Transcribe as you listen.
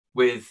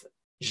with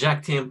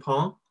Jacques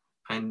Thienpont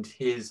and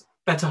his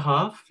better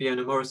half,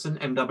 Fiona Morrison,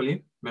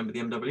 MW. Remember the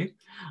MW?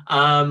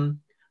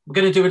 We're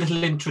going to do a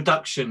little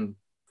introduction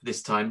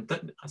this time.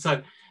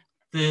 So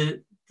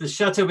the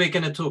chateau we're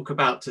going to talk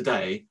about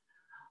today,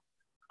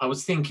 I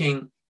was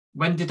thinking,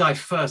 when did I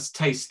first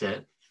taste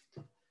it?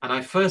 And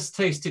I first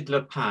tasted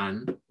Le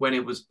Pan when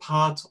it was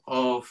part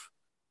of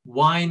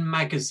Wine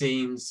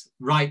Magazine's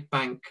Right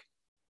Bank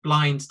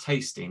blind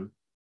tasting.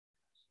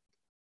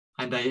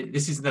 And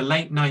this is in the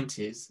late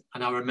 90s.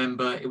 And I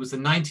remember it was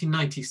in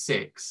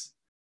 1996.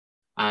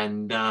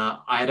 And I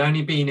had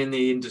only been in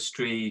the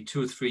industry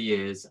 2 or 3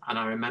 years. And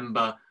I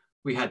remember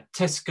we had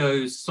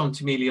Tesco's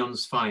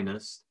Saint-Emilion's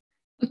Finest.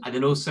 And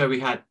then also we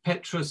had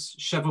Petrus,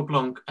 Cheval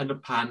Blanc and Le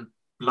Pan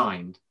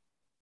blind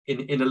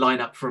in a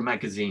lineup for a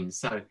magazine.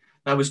 So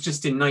that was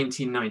just in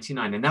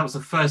 1999. And that was the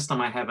first time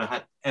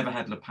I ever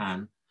had Le Pan.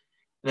 And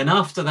then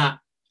after that,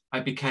 I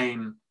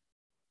became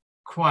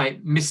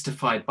quite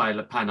mystified by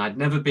Le Pan. I'd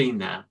never been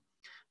there.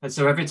 And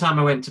so every time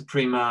I went to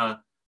Primeur,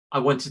 I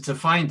wanted to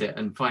find it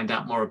and find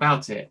out more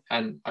about it.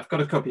 And I've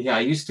got a copy here.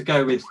 I used to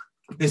go with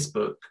this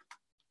book,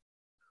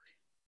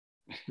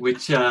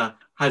 which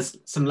has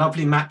some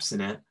lovely maps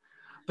in it.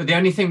 But the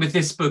only thing with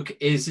this book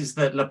is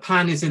that Le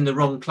Pan is in the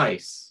wrong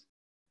place.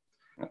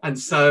 And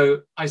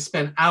so I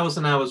spent hours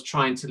and hours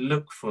trying to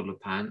look for Le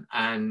Pan,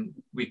 and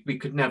we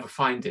could never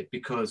find it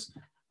because,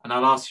 and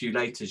I'll ask you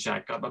later,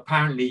 Jacques,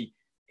 apparently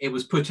it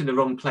was put in the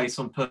wrong place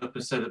on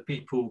purpose so that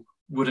people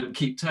wouldn't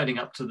keep turning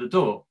up to the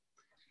door.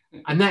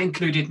 And that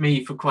included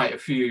me for quite a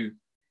few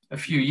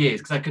years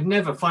because I could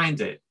never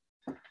find it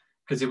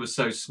because it was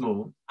so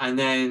small. And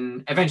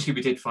then eventually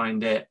we did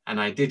find it,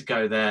 and I did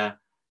go there,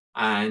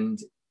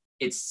 and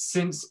it's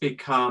since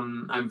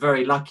become, I'm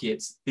very lucky,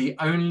 it's the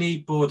only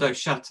Bordeaux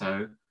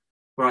chateau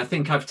where I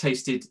think I've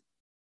tasted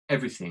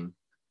everything.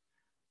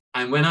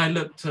 And when I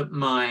looked at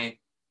my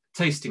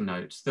tasting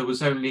notes, there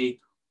was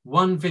only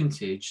one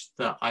vintage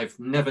that I've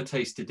never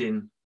tasted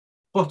in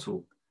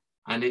bottle.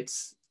 And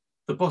it's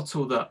the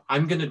bottle that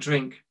I'm going to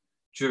drink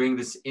during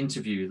this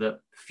interview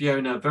that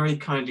Fiona very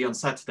kindly on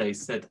Saturday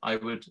said I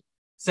would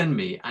send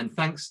me. And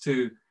thanks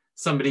to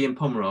somebody in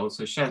Pomerol,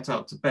 so shout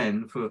out to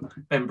Ben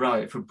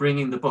Bryant for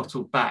bringing the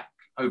bottle back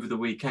over the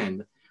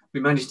weekend. We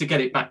managed to get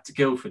it back to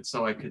Guildford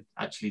so I could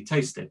actually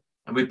taste it.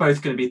 And we're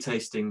both going to be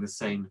tasting the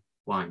same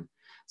wine.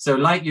 So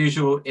like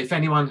usual, if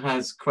anyone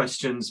has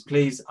questions,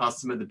 please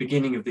ask them at the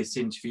beginning of this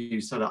interview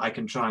so that I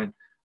can try and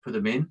put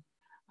them in.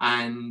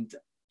 And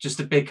just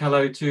a big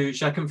hello to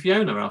Jacques and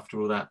Fiona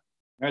after all that.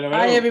 Hello.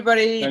 Hi,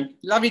 everybody.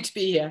 Lovely to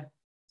be here.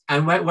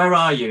 And where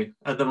are you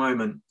at the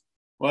moment?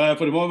 Well,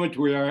 for the moment,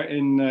 we are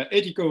in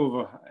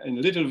Etikove, in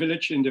a little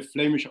village in the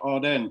Flemish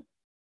Ardennes.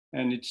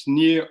 And it's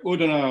near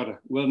Oudenaarde,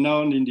 well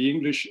known in the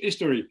English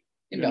history.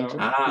 In Belgium.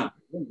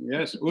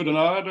 Yes,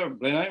 Oudenaarde,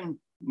 Blenheim,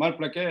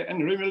 Malplaquet,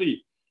 and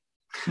Rumilly.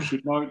 You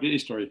should know the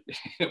history.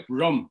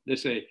 Rum, they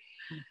say.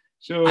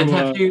 So, and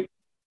have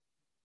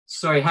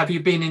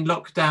you been in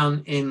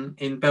lockdown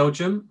in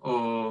Belgium,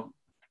 or?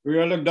 We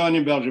are locked down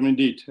in Belgium,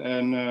 indeed.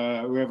 And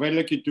we are very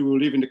lucky to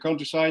live in the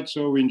countryside.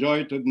 So we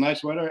enjoyed the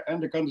nice weather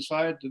and the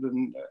countryside.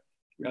 Then,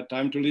 we had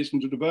time to listen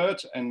to the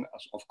birds and,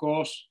 of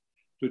course,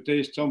 to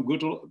taste some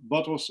good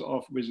bottles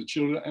with the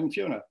children and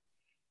Fiona.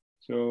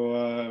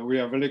 So we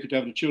are very lucky to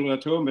have the children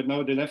at home, but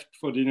now they left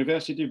for the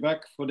university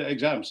back for the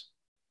exams.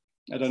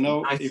 I don't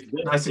know if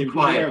they are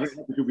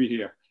happy to be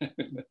here.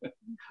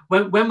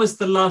 When was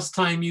the last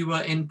time you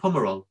were in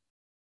Pomerol?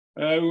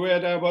 We were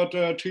there about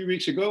 3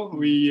 weeks ago.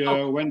 We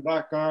went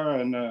back there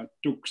and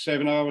took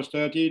 7 hours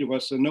 30. There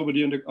was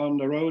nobody on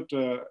the road.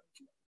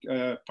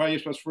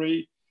 Price was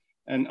free.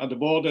 And at the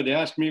border, they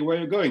asked me, where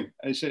are you going?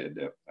 I said,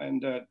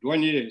 and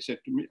douanier said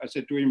to me, I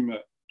said to him,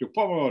 to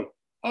Pomerol.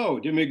 Oh,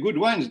 they make good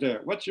wines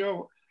there. What's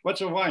your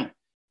wine?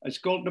 It's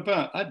called Le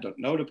Pan. I don't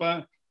know Le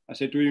Pan. I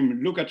said to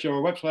him, look at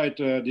your website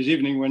this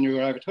evening when you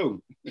arrive at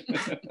home.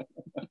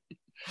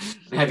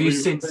 Have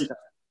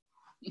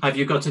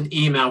you got an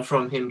email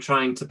from him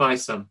trying to buy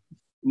some?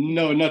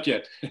 No, not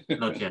yet.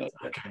 Not yet.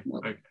 Okay.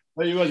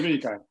 But he was really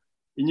kind.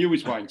 He knew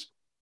his wines.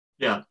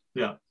 Yeah.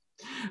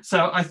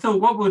 So I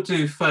thought what we'll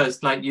do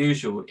first, like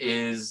usual,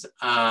 is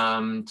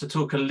to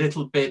talk a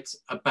little bit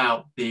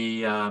about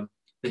the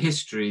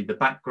history, the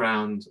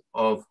background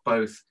of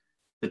both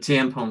the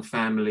Thienpont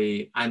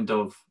family and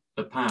of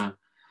Le Pan.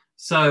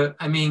 So,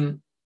 I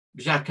mean,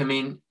 Jacques,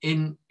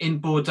 in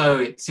Bordeaux,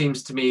 it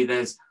seems to me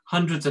there's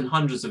hundreds and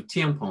hundreds of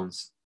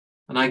Thienponts.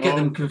 And I get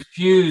them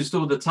confused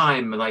all the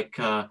time. Like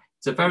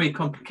it's a very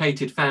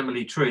complicated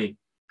family tree.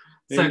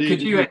 So indeed,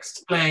 could you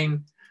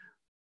explain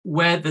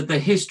where the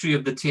history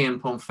of the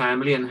Thienpont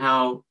family and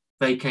how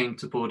they came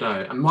to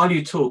Bordeaux? And while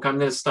you talk, I'm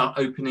going to start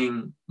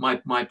opening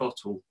my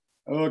bottle.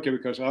 Okay,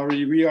 because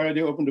we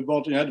already opened the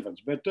bottle in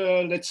advance. But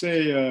let's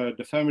say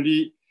the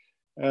family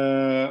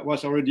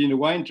was already in the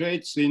wine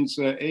trade since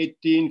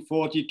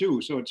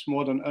 1842. So it's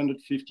more than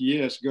 150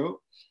 years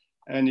ago.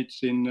 And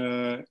it's in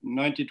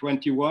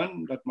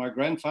 1921 that my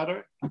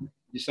grandfather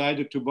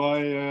decided to buy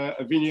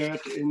a vineyard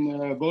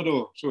in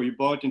Bordeaux. So he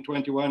bought in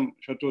 21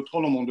 Chateau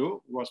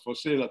Trollonmondo, was for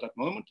sale at that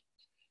moment.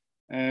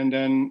 And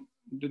then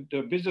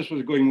the business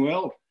was going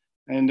well.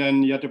 And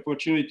then he had the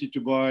opportunity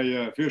to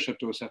buy Vieux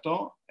Chateau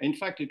Satan. In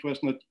fact, it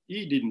was not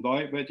he didn't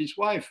buy, but his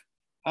wife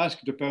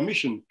asked the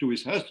permission to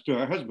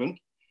her husband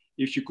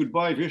if she could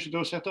buy Vieux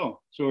Chateau Satan.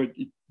 So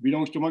it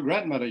belongs to my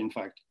grandmother, in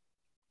fact.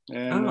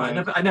 And,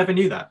 I never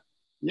knew that.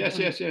 Yes.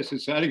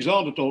 It's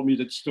Alexander told me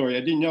that story.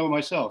 I didn't know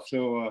myself,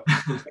 so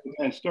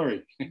second-hand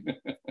story.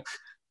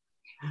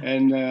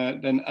 And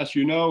then, as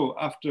you know,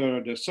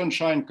 after the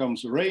sunshine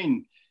comes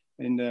rain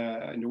in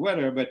the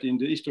weather. But in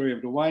the history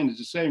of the wine, it's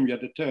the same. You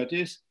had the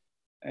 30s,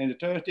 and the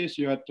 30s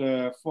you had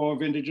 4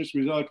 vintages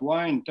without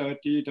wine: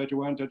 30,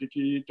 31,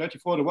 33,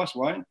 34. There was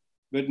wine,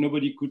 but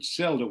nobody could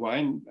sell the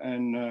wine,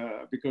 and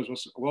because it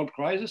was a world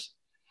crisis.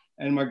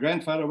 And my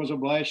grandfather was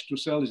obliged to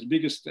sell his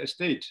biggest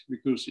estate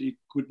because he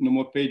could no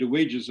more pay the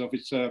wages of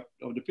the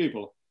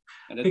people.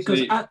 And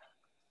because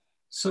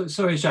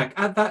sorry, Jacques.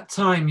 At that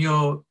time,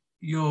 your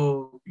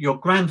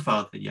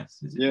grandfather,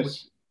 yes,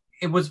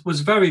 it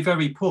was very,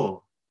 very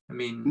poor. I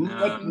mean,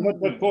 not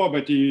that poor,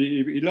 but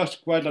he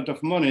lost quite a lot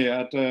of money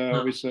at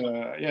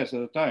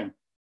the time.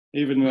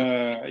 Even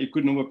he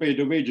could no more pay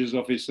the wages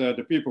of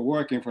the people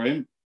working for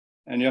him.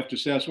 And you have to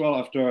say as well,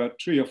 after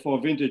 3 or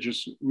 4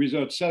 vintages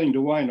without selling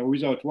the wine or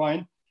without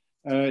wine,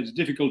 it's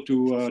difficult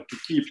to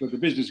keep the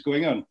business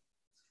going on.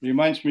 It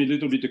reminds me a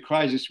little bit the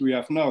crisis we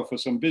have now for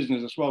some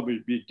business as well. It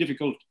would be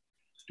difficult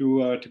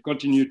to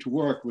continue to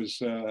work with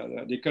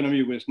the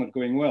economy was not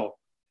going well.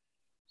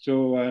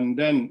 So, and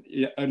then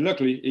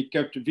luckily he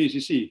kept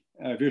VCC,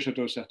 Vieux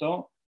Chateau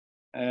Certain,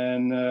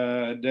 and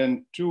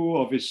then 2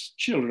 of his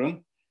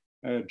children,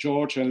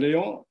 George and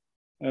Leon,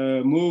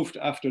 moved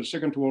after the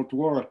Second World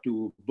War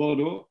to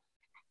Bordeaux,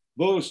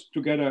 both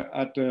together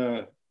at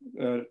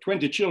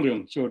 20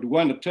 children. So the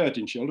one had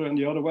 13 children and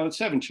the other one had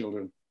 7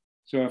 children.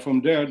 So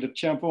from there, the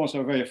Thienponts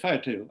are very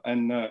fertile.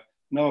 And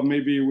now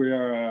maybe we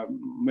are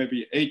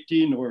maybe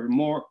 80 or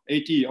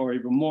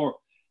even more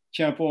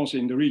Thienponts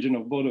in the region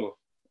of Bordeaux.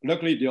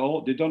 Luckily,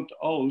 they don't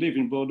all live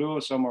in Bordeaux.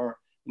 Some are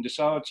in the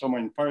south, some are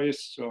in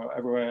Paris, so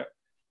everywhere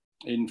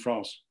in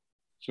France.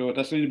 So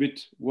that's a little bit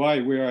why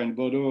we are in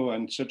Bordeaux,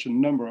 and such a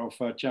number of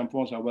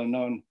Thienponts are well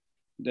known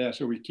there.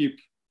 So we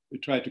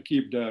try to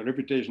keep the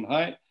reputation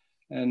high,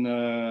 and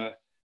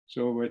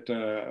so we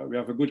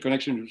have a good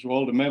connection with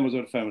all the members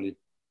of the family.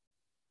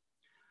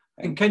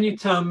 And can you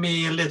tell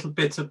me a little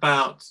bit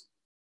about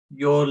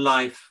your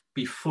life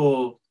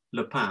before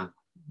Le Pen,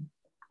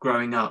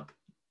 growing up?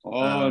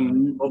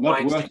 Not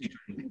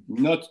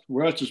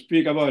worth to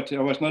speak about. I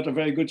was not a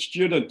very good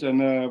student,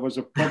 and was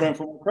a problem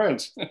for my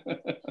parents.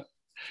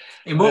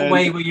 In what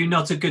way were you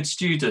not a good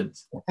student?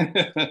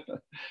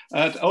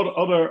 At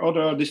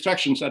other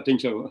distractions, I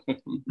think so.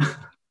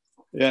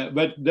 Yeah,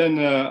 but then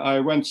I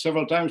went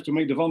several times to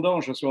make the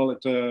vendange as well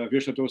at Vieux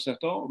Chateau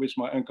Certain with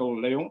my uncle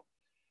Léon.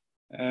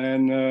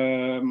 And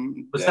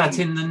was that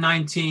in the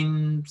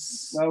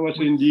 19s? That was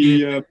in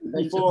the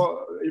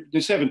before the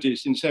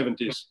 70s. In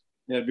 70s,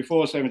 yeah,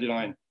 before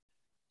 79.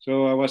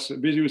 So I was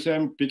busy with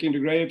him, picking the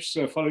grapes,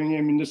 following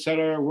him in the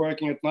cellar,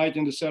 working at night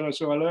in the cellar.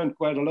 So I learned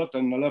quite a lot,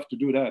 and I love to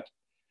do that.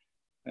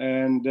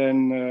 And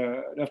then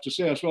I have to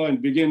say as well in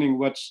the beginning,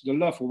 what's the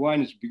love for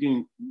wine is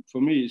beginning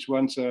for me is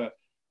once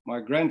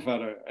my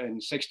grandfather in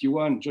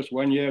 61, just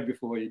 1 year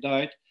before he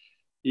died,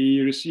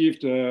 he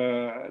received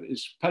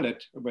his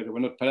pallet, but they were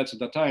not pallets at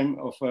that time,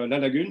 of La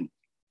Lagune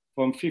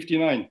from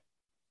 59.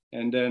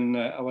 And then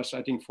I was,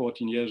 I think,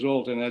 14 years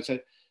old. And I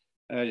said,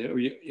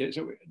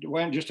 so the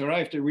wine just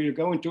arrived. We're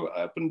going to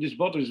open this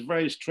bottle. It's a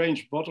very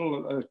strange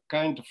bottle, a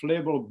kind of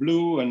label,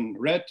 blue and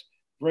red,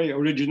 very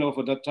original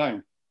for that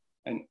time.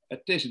 And I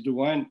tasted the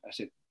wine. I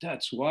said,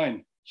 that's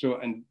wine. So,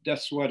 and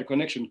that's where the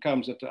connection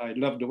comes, that I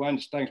love the wine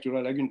thanks to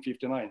La Lagune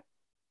 59.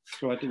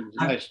 So I think it's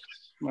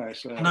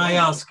nice. Can I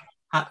ask,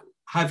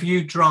 have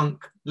you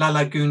drunk La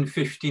Lagune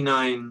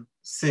 59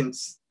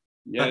 since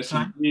Yes, that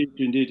time?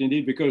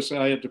 Indeed, because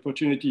I had the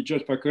opportunity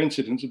just by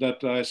coincidence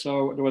that I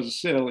saw there was a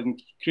sale in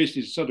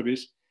Christie's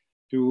Sotheby's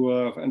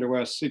and there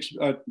were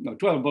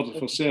 12 bottles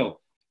for sale.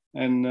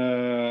 And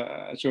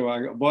so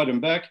I bought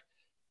them back.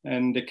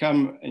 And they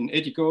come in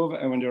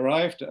Etikove, and when they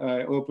arrived,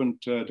 I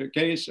opened the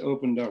case,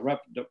 opened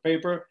the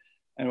paper,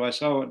 and I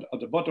saw at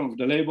the bottom of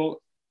the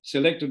label,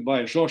 selected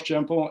by Georges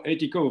Thienpont,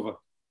 Etikove.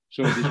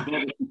 So this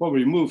bottle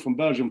probably moved from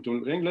Belgium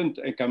to England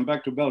and come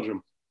back to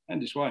Belgium.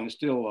 And this wine is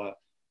still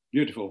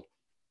beautiful.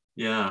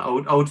 Yeah,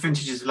 old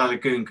vintages of La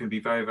Lagune can be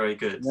very, very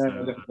good. Yeah,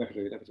 so.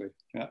 definitely.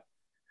 Yeah.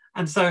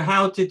 And so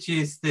how did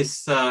you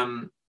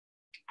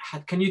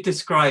can you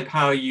describe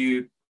how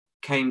you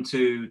came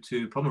to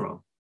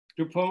Pomerol?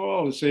 To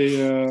Pomerol,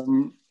 say,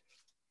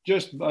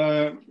 just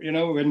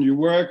when you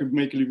work, you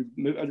make a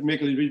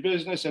little bit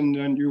business, and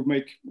then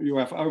you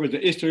have always the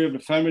history of the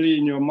family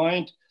in your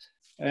mind.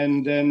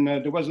 And then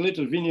there was a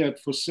little vineyard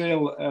for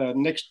sale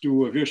next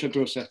to Vieux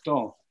Chateau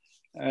Certain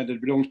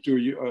that belongs to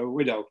a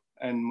widow.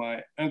 And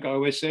my uncle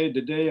always said,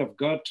 the day of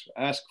God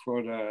asked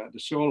for the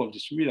soul of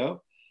this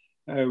widow.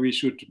 we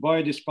should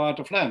buy this part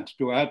of land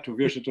to add to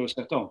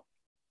Vieux-Château-Certain.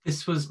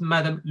 This was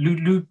Madame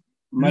Loulou.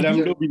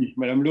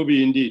 Madame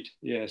Lobby, indeed,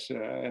 yes.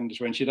 And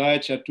when she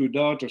died, she had two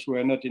daughters who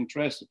were not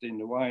interested in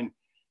the wine.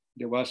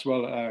 There was,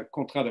 well, a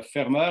contrat de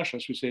fermage,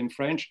 as we say in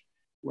French,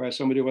 where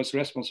somebody was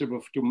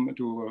responsible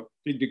to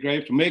pick the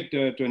grapes, to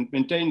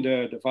maintain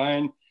the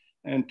vine,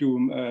 and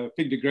to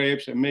pick the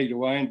grapes and make the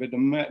wine. But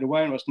the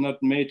wine was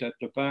not made at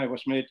Le Pin; it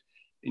was made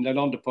in La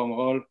Lande de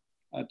Pomerol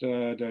at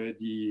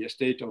the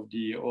estate of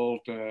the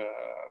old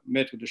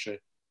Maître de Chais.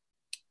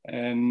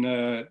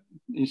 And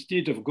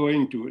instead of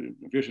going to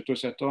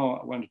Vieux-Château-Certain,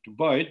 I wanted to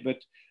buy it.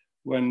 But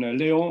when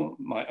Léon,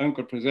 my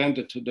uncle,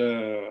 presented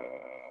the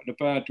Le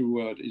Pin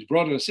to his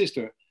brother and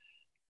sister,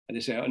 and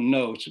they said, oh,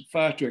 no, it's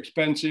far too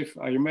expensive.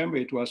 I remember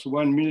it was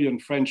 1 million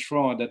French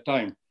francs at that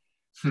time.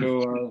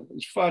 So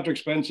it's far too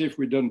expensive,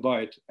 we don't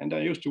buy it. And I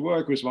used to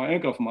work with my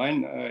uncle of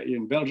mine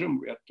in Belgium.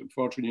 We had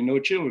unfortunately no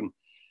children.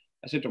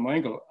 I said to my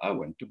uncle, I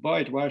want to buy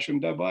it, why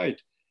shouldn't I buy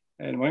it?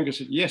 And my uncle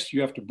said, yes, you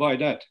have to buy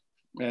that.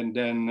 And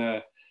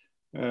then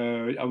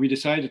we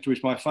decided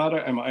with my father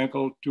and my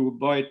uncle to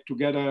buy it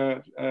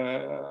together,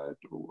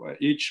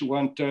 each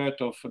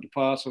 1/3 of the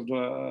parts of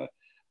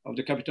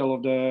the capital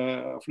of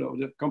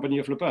the company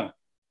of Le Pin.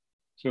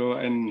 So,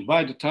 and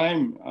by the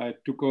time I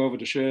took over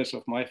the shares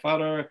of my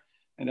father,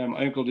 and then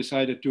my uncle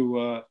decided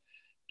to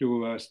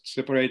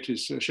separate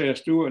his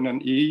shares too, and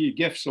then he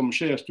gave some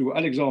shares to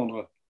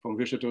Alexandre from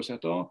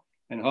Vieux-Château-Certain,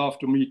 and half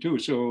to me too.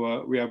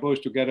 So we are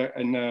both together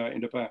in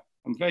Le Pin.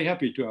 I'm very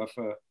happy to have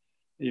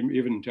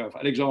even to have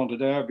Alexandre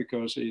there,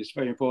 because it's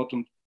very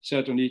important,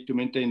 certainly, to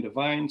maintain the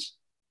vines.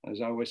 As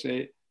I always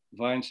say,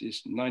 vines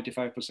is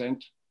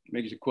 95%,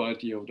 makes the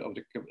quality of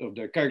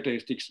the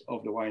characteristics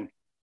of the wine.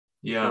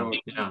 Yeah, so,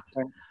 yeah.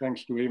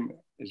 Thanks to him,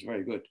 it's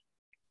very good.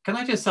 Can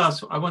I just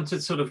ask, I want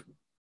to sort of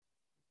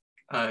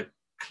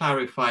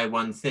clarify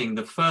one thing.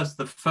 The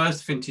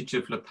first vintage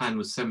of Le Pin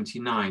was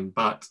 79,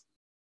 but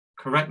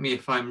correct me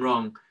if I'm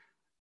wrong,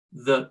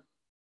 that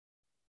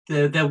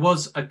there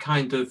was a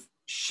kind of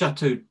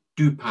Chateau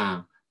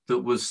Dupin that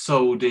was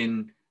sold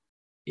in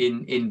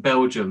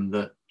Belgium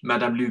that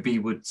Madame Luby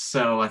would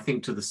sell, I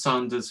think, to the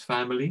Sanders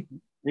family.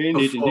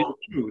 Indeed,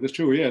 that's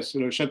true, yes.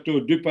 So Chateau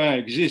Dupin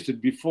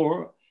existed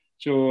before,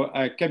 so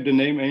I kept the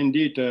name.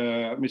 Indeed,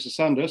 Mr.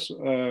 Sanders,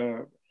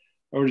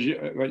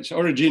 his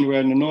origin were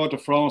in the north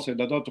of France, and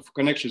a lot of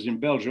connections in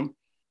Belgium,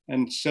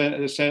 and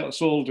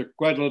sold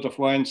quite a lot of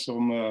wines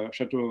from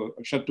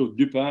Chateau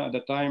Dupin at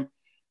that time,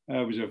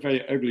 with a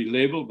very ugly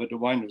label, but the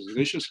wine was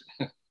delicious.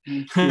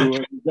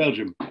 To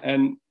Belgium.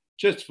 And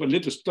just for a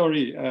little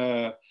story,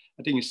 I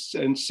think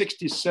in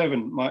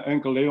 67, my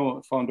uncle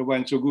Léon found the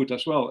wine so good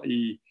as well.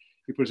 He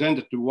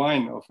presented the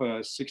wine of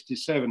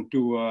 67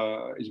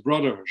 to his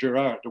brother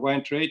Gerard, the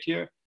wine trade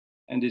here,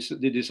 and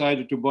they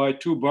decided to buy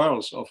 2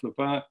 barrels of Le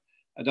Pin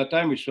at that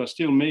time, which was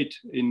still made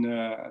in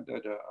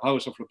the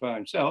house of Le Pin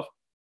himself.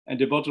 And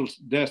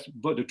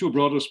the 2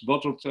 brothers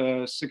bottled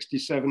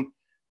 67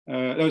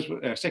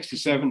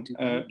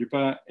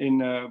 Dupin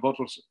in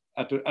bottles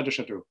at the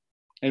chateau,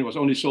 and it was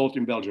only sold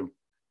in Belgium.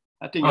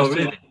 I think I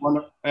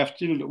have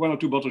still 1 or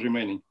 2 bottles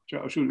remaining.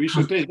 So we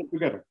should taste it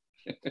together.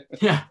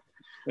 Yeah.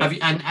 Have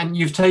you, and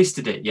you've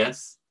tasted it,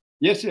 yes?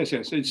 Yes.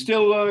 It's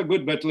still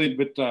good, but a little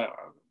bit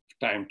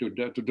time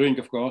to drink.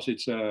 Of course,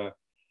 it's a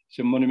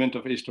monument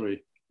of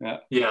history.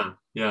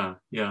 Yeah.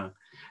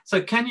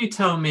 So can you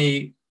tell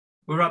me?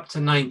 We're up to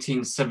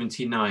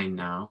 1979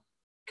 now.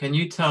 Can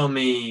you tell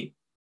me,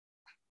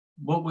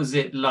 what was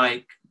it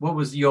like? What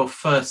was your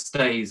first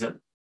days at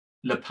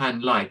Le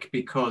Pin like?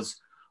 Because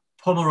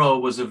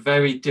Pomerol was a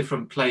very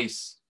different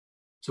place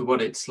to what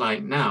it's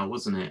like now,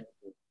 wasn't it?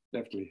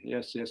 Definitely,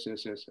 yes.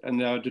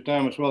 And at the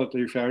time as well,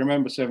 if I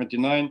remember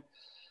 79,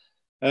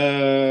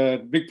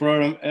 big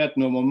problem, I had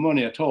no more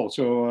money at all.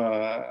 So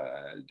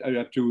I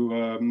had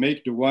to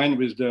make the wine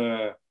with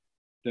the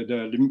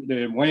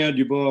moyen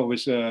du bord,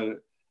 with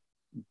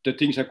the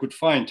things I could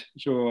find.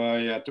 So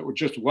I had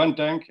just 1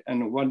 tank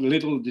and 1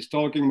 little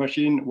destalking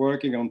machine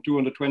working on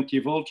 220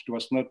 volts. There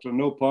was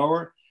no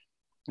power.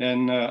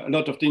 And a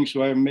lot of things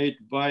were made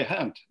by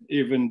hand.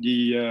 Even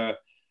the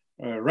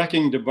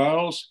racking the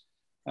barrels,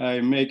 I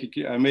made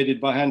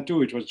it by hand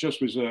too. It was just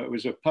with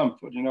a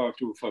pump,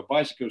 for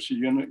bicycles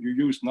you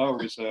use now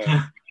with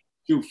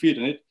 2 feet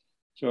in it.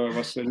 So it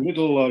was a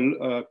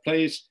little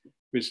place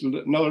with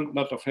no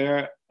lot of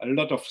air, a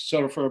lot of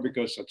sulfur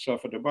because it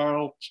suffered the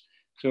barrels.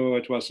 So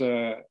it was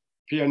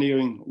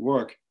pioneering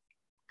work.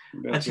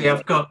 But, actually,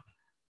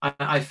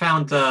 I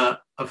found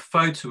a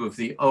photo of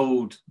the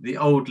old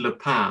Le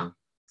Pin.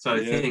 So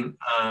I think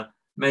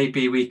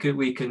maybe we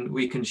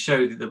can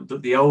show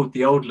the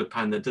old Le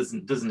Pin that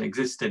doesn't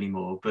exist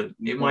anymore. But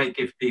it might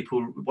give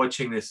people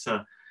watching this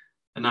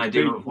an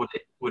idea of what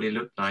it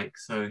looked like.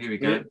 So here we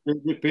go.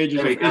 The pages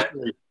of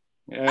history.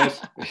 Yes.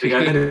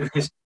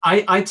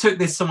 I took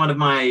this on one of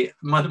my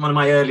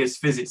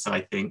earliest visits,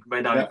 I think,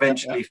 when I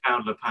eventually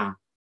found Le Pin.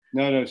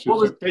 No, it's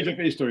a page of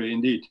history,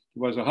 indeed. It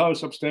was a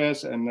house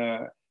upstairs, and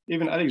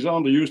even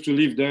Alexander used to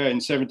live there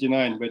in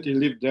 79, but he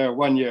lived there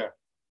 1 year.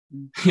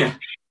 Yeah.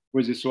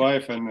 with his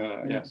wife,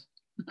 and yes.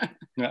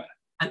 Yeah.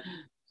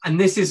 And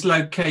this is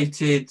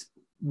located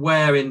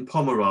where in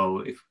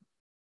Pomerol?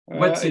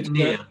 What's it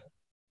near?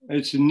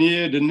 It's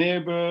near the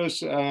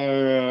neighbors.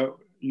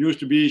 Used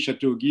to be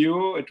Chateau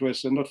Guillot. It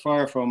was not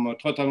far from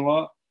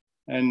Trotanois.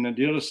 And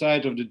the other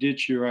side of the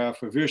ditch, you have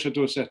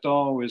Vieux-Château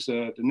Certan with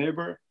the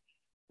neighbor.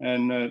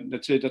 And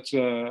let's say that's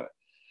a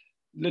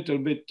little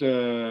bit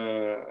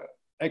on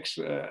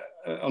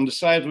the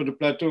side of the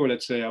plateau,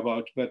 let's say,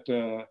 about. But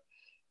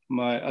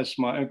as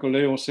my Uncle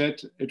Leon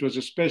said, it was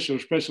a special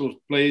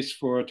place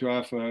to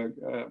have a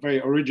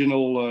very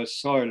original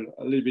soil,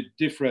 a little bit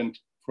different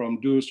from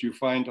those you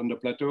find on the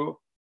plateau,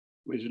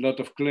 with a lot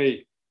of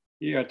clay.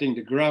 Here, I think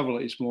the gravel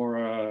is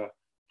more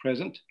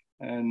present,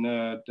 and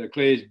the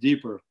clay is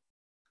deeper.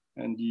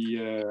 And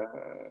the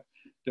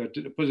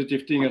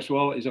positive thing as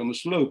well is on the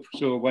slope.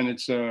 So when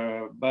it's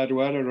bad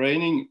weather,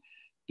 raining,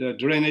 the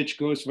drainage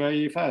goes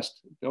very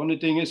fast. The only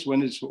thing is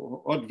when it's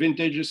hot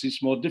vintages,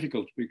 it's more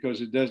difficult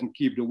because it doesn't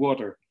keep the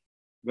water.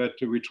 But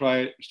we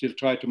still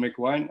try to make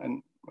wine,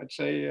 and I'd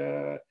say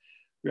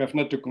we have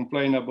not to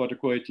complain about the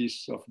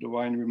qualities of the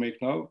wine we make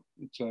now.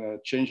 It's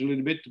changed a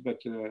little bit, but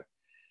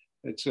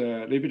it's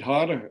a little bit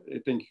harder. I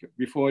think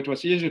before it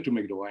was easier to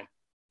make the wine.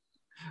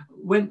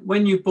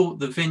 When you bought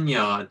the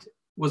vineyard,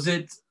 was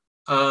it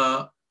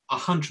 100%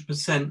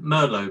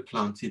 Merlot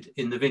planted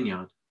in the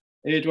vineyard?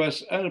 It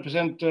was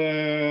 100%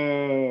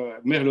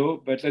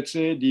 Merlot, but let's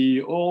say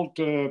the old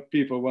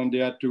people, when they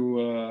had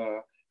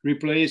to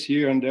replace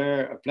here and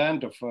there a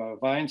plant of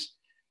vines,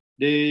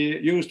 they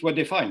used what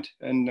they find.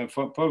 And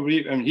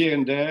probably here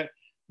and there,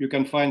 you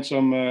can find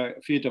some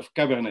feet of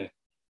Cabernet.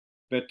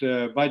 But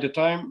by the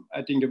time,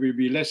 I think there will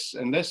be less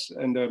and less.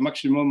 And the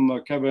maximum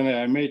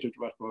Cabernet I made, it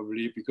was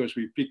probably, because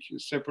we pick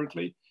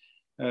separately,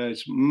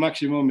 its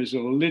maximum is a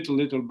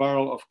little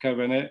barrel of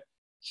Cabernet.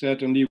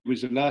 Certainly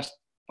with the last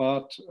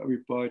part we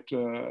bought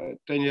 10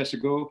 years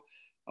ago,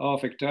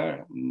 half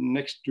hectare,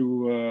 next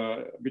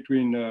to,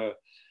 between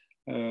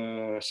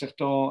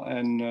Certan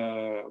and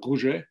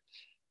Rouget.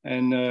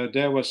 And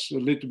there was a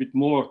little bit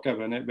more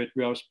Cabernet, but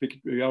we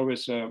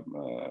always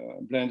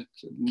blended,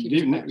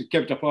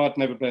 kept apart,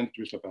 never blended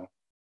with Lapin.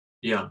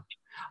 Yeah.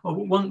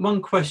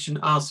 One question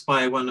asked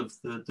by one of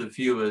the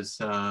viewers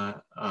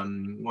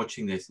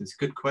watching this, it's a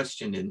good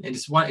question, and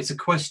it's a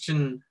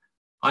question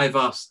I've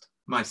asked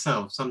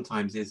myself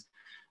sometimes, is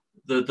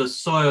the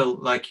soil,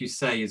 like you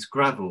say, is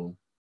gravel.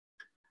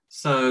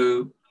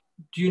 So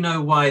do you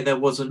know why there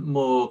wasn't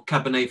more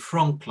Cabernet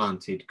Franc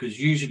planted? Because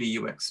usually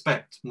you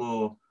expect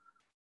more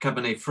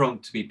Cabernet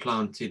Franc to be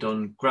planted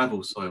on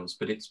gravel soils,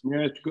 but it's...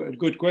 Yeah, it's a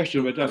good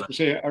question, but I have to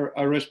say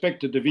I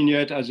respected the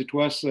vineyard as it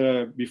was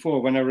before.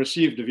 When I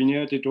received the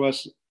vineyard, it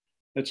was,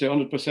 let's say,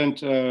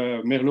 100%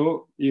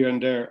 Merlot, here and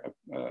there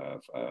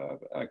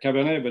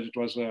Cabernet, but it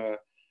was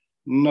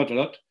not a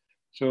lot,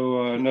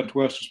 so not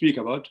worth to speak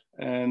about.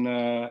 And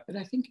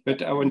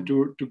but I want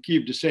to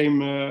keep the same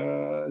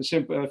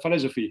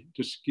philosophy,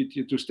 to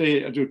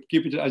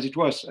keep it as it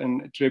was,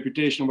 and its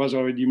reputation was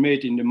already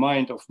made in the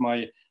mind of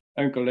my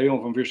Uncle Leon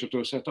from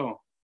Vieux-Château Certan.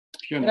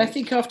 But I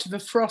think after the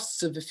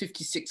frosts of the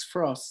 56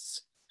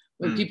 frosts,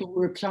 when people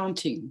were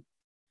planting,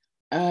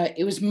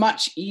 it was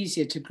much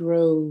easier to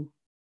grow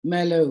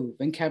Merlot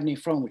than Cabernet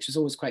Franc, which was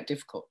always quite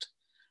difficult.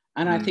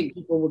 And I think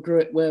people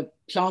were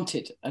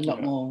planted a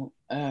lot more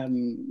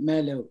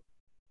Merlot.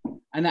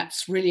 And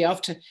that's really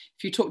after,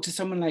 if you talk to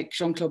someone like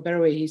Jean-Claude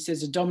Berrouet, he says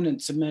the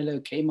dominance of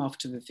Merlot came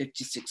after the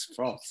 56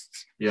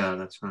 frosts. Yeah,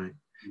 that's right.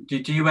 Do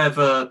you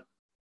ever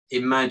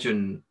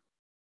imagine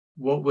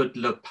what would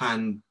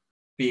Lapin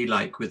be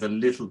like with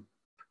 10%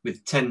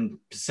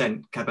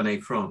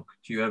 Cabernet Franc?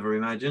 Do you ever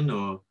imagine,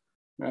 or?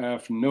 I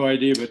have no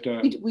idea, but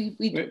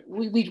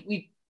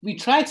we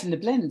try it in the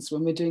blends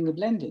when we're doing the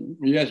blending.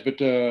 Yes, but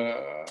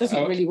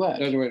doesn't really work.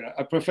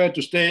 I prefer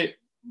to stay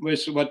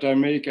with what I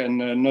make and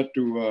not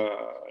to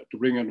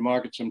bring on the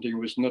market something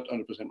with not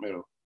 100%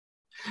 Merlot.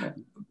 Yeah.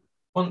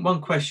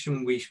 One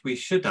question we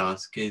should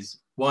ask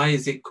is, why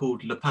is it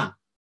called Lapin?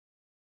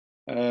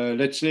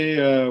 Let's say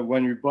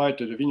when we bought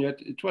the vineyard,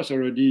 it was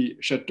already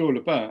Chateau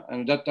Lapin,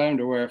 and at that time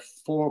there were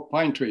 4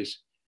 pine trees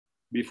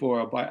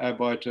before I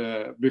built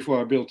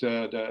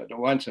the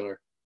wine cellar.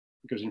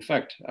 Because in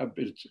fact, I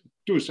built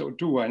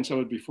two wine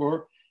cellars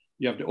before.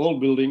 You have the old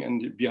building,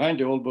 and behind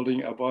the old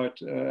building, I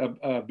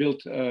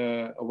built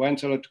a wine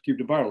cellar to keep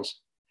the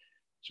barrels.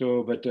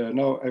 So, but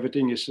now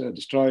everything is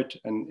destroyed,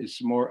 and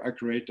it's more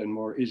accurate and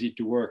more easy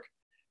to work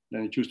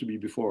than it used to be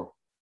before.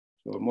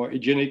 So more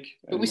hygienic.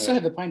 But we still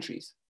have the pine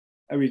trees.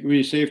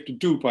 We saved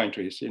 2 pine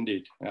trees,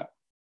 indeed. Yeah.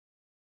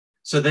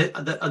 So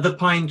the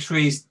pine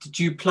trees, did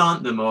you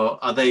plant them,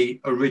 or are they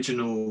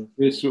original?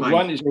 Yes,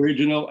 one is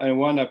original, and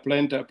one I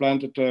planted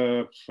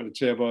let's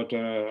say about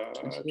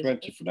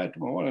 20,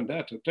 more than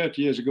that,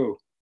 30 years ago.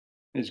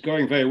 It's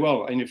going very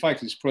well, and in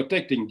fact, it's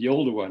protecting the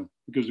older one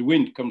because the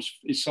wind comes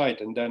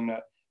inside, and then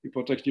it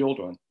protects the old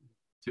one.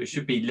 So it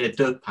should be Les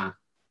Deux Pins.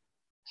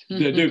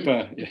 Les Deux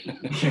Pins,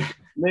 yeah.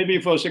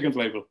 Maybe for a second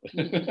label.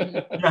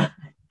 Yeah.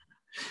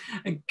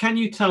 And can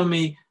you tell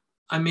me,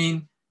 I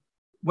mean,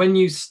 when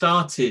you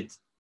started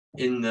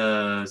with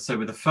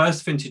the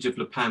first vintage of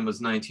Le Pen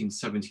was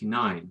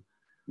 1979.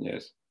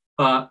 Yes.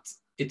 But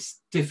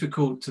it's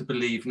difficult to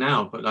believe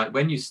now. But like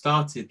when you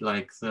started,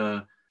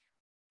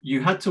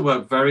 you had to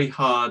work very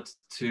hard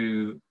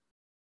to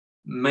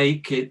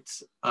make it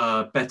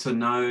better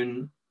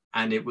known,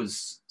 and it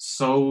was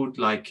sold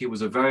like it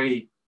was a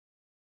very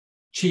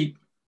cheap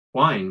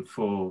wine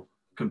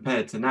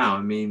compared to now.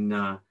 I mean,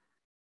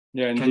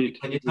 can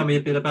you tell me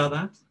a bit about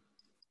that?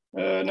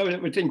 No,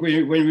 I think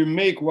when we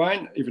make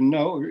wine, even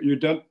now, you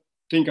don't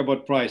think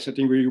about price. I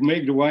think when you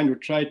make the wine, you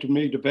try to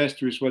make the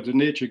best with what the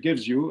nature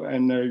gives you,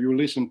 and you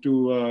listen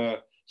to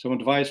some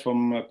advice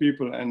from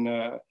people and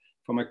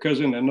from my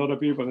cousin and other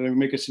people, and we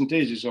make a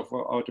synthesis of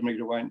how to make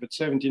the wine. But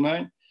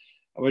 79,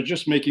 I was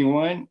just making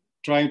wine,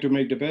 trying to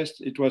make the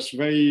best. It was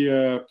very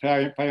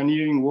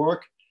pioneering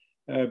work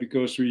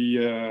because we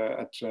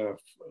had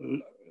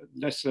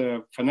less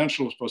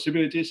financial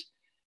possibilities.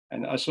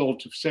 And I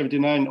sold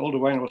 79, all the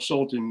wine was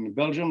sold in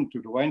Belgium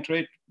to the wine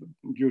trade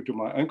due to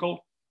my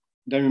uncle.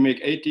 Then we make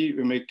 80,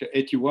 we make the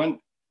 81.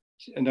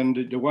 And then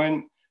the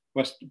wine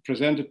was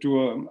presented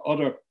to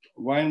other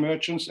wine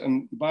merchants.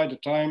 And by the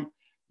time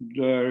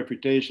the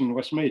reputation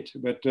was made,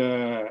 but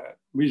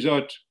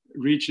without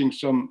reaching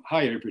some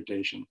high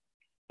reputation.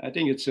 I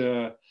think it's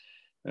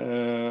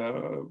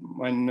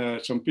when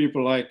some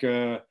people like,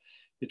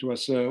 it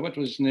was, what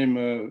was his name?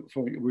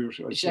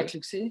 Jacques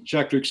Luxet.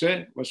 Jacques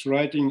Luxet was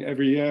writing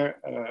every year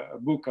a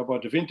book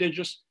about the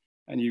vintages.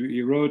 And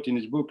he wrote in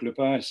his book, Le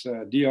Pen is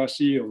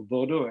DRC of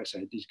Bordeaux. I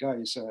said, this guy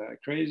is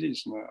crazy.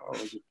 How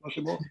is it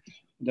possible?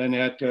 Then I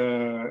had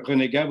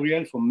René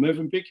Gabriel from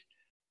Mövenpick,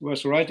 who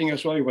was writing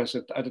as well. He was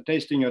at a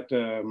tasting at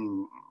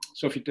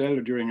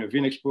Sofitel during a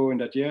Vin Expo in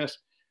that year.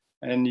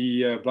 And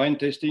he blind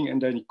tasting,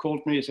 and then he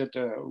called me. He said,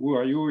 "Who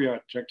are you?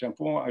 You're Jacques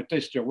Thienpont. I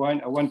taste your wine.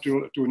 I want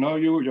to know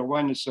you. Your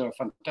wine is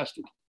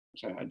fantastic." I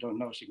said, "I don't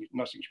know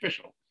nothing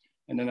special."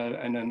 And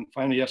then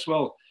finally as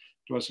well,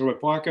 it was Roy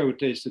Parker who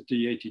tasted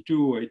the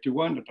 82 or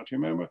 81, I don't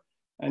remember,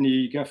 and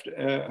he gave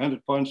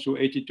 100 points to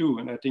 82,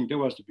 and I think that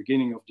was the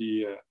beginning of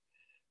the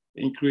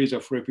increase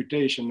of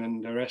reputation,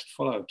 and the rest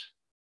followed.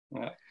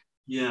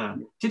 Yeah.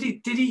 Did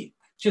he?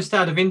 Just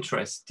out of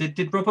interest,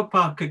 did Robert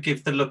Parker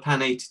give the Le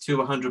Pen 82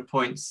 100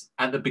 points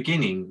at the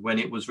beginning when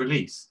it was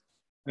released?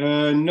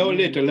 No,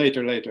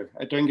 later.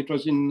 I think it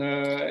was in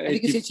I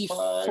think it's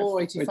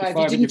 84, 85.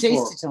 He didn't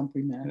taste it on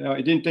Primeur. No,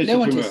 he didn't taste it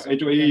on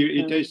Primeur.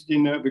 He tasted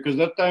in, because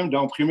that time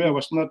the Primeur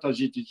was not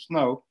as it is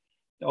now.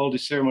 All the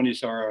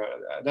ceremonies are,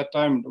 at that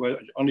time, there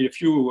were only a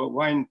few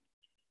wine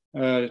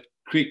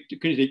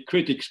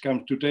critics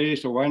come to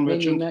taste, or wine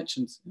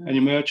merchants. Any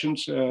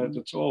merchants,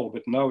 that's all.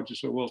 But now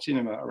it's a world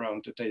cinema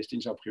around the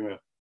tastings of Primeur.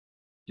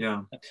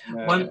 Yeah.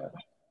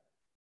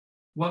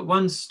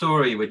 One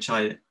story which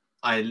I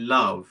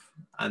love,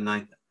 and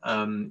I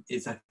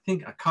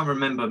think I can't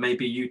remember,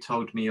 maybe you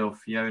told me, or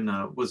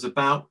Fiona, was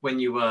about when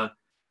you were,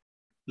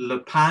 Le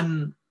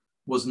Pen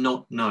was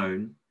not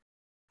known,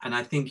 and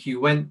I think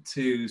you went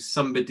to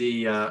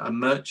somebody, a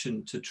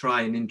merchant, to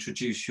try and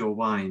introduce your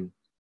wine,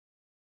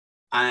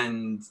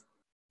 and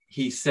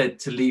he said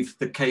to leave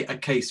a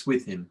case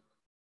with him.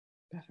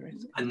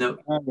 And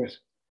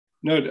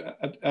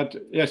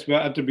yes,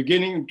 but at the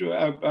beginning,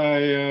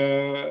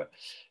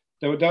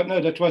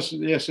 that was,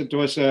 yes, it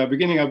was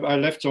beginning. I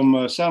left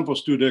some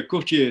samples to the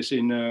courtiers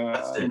in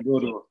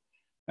Bordeaux,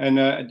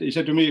 and he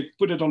said to me,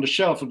 "Put it on the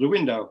shelf of the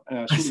window."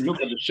 And I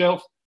looked at the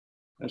shelf.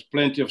 There's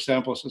plenty of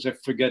samples. I said,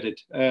 "Forget it."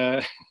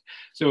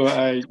 So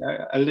I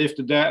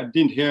left there. I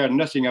didn't hear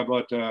nothing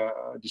about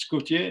this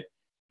courtier.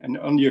 And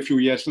only a few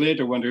years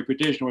later, when the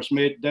reputation was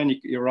made, then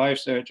he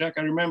arrives. "Jacques,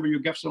 I remember you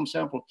gave some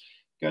sample.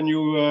 Can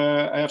you?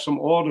 I have some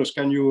orders.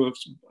 Can you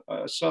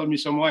sell me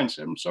some wines?"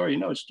 "I'm sorry,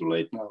 no, it's too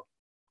late now."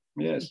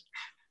 Yes.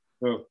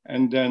 So,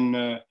 and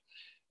then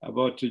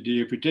about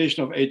the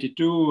reputation of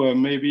 82,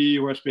 maybe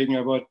you were speaking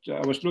about,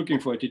 I was looking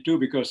for 82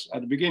 because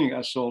at the beginning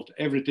I sold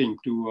everything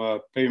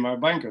to pay my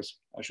bankers.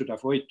 I should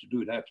have waited to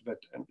do that, but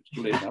it's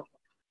too late now.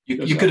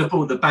 You could have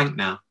bought the bank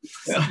now.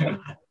 So,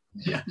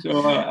 yeah.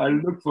 So I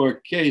looked for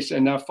a case,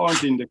 and I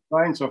found in the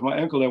clients of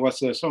my uncle, there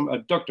was a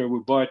doctor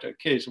who bought a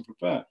case of Le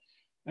Pen.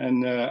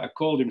 And I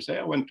called him and said,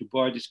 "I want to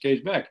buy this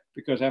case back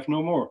because I have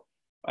no more.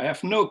 I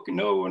have no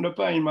Le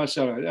Pen in my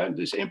cellar.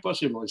 It's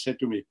impossible," he said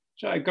to me.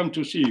 "So I come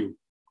to see you."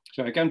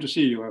 So I came to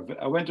see you.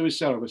 I went to his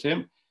cellar with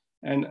him.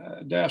 And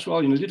there as well,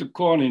 in a little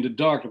corner in the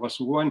dark, there was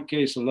one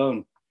case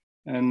alone.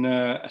 And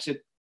I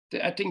said,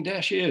 "I think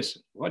there she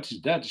is." "What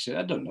is that?" He said,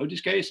 "I don't know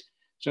this case."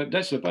 So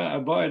that's Le Pen. I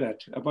buy that.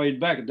 I buy it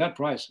back at that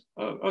price.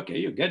 "Oh, okay,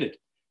 you get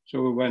it."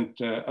 So we went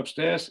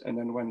upstairs. And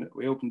then when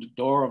we opened the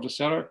door of the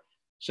cellar,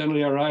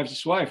 suddenly arrived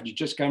his wife. She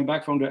just came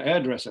back from the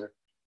hairdresser.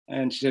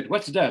 And she said,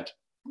 "What's that?"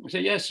 I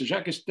said, "Yes,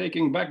 Jacques is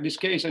taking back this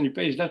case and he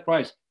pays that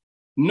price."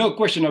 "No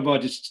question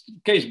about it.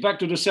 Case back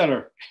to the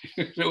cellar."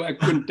 So I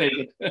couldn't take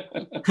it.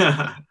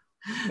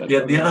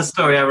 The other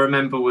story I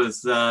remember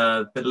was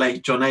the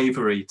late John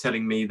Avery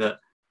telling me that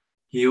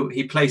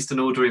he placed an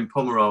order in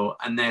Pomerol,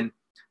 and then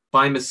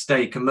by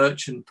mistake a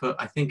merchant put,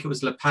 I think it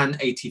was Le Pen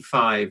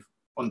 85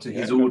 onto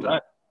his order.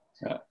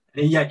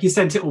 Yeah, he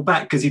sent it all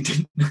back because he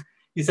didn't.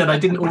 He said, "I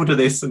didn't order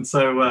this," and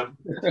so.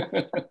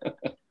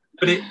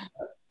 But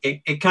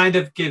it kind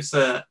of gives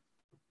a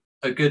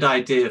good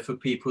idea for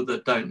people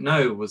that don't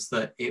know, was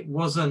that it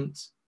wasn't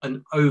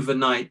an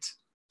overnight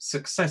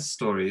success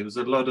story. It was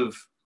a lot of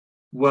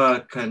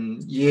work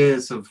and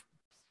years of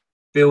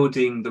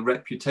building the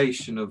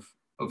reputation of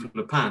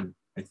Le Pan,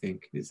 I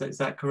think. Is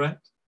that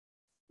correct?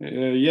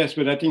 Yes,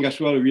 but I think as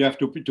well we have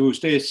to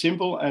stay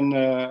simple and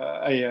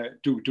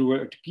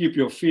to keep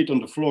your feet on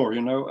the floor,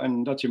 you know,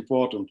 and that's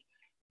important.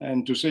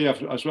 And to say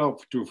as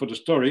well for the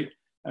story,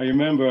 I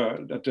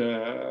remember that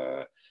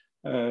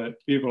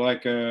people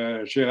like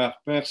Gérard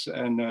Pers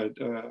and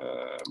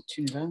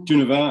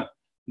Thienpont,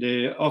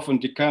 they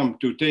often come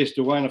to taste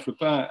the wine of Le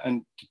Pan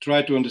and to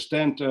try to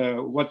understand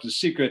what the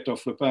secret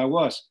of Le Pan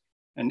was.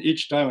 And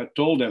each time I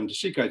told them the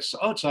secret's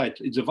outside,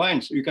 it's the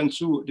vines. You can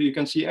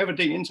see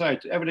everything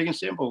inside. Everything is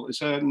simple.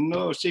 It's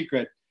no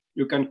secret.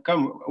 You can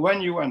come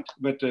when you want,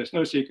 but there's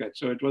no secret.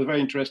 So it was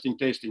very interesting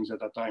tastings at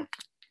that time,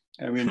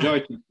 and we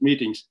enjoyed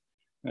meetings.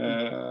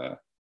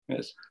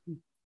 Yes.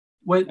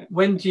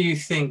 When do you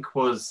think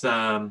was,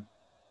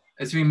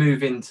 as we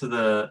move into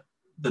the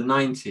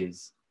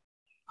 90s,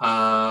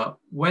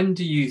 when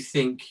do you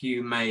think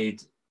you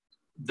made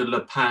the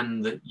Le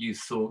Pan that you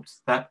thought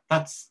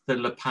that's the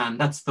Le Pan,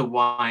 that's the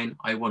wine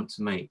I want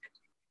to make?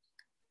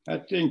 I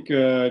think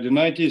the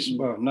 90s,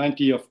 well,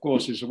 90 of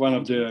course is one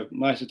of the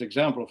nicest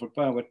examples of Le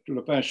Pan. What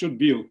Le Pan should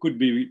be or could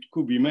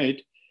be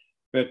made,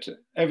 but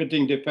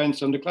everything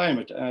depends on the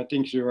climate. I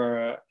think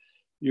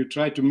you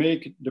try to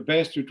make the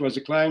best with what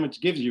the climate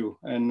gives you,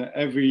 and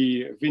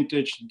every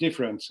vintage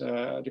different.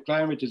 The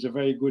climate is a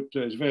very good,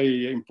 is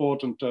very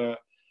important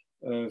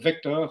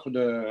vector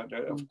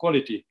of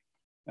quality.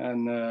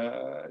 And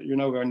you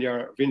know, when there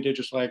are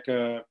vintages like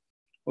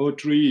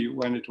 03,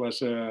 when it was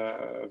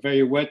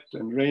very wet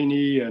and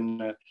rainy,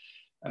 and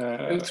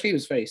 03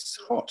 was very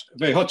hot.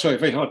 Very hot,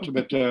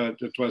 but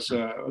it was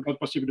not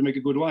possible to make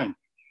a good wine.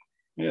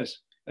 Yes.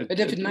 But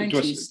if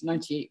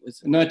 98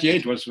 was...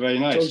 98 was very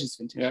nice. George's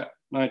vintage. Yeah,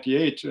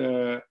 98,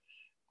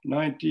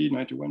 90,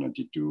 91,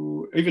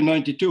 92, even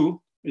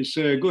 92 is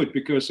good,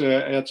 because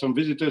I had some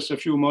visitors a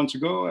few months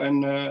ago,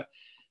 and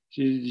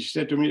she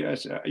said to me,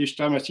 each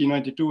time I see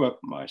 92,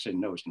 I said,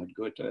 no, it's not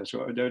good.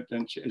 So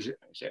then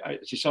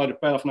she saw the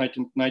pair of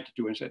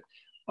 1992 and said,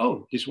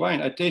 oh, this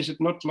wine, I tasted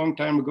not a long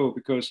time ago,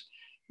 because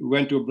we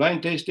went to a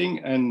blind tasting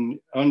and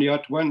only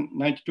had one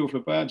 92 of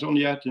Le Pan, it's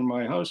only had in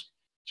my house.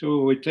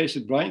 So we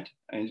tasted blind,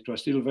 and it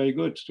was still very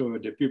good. So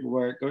the people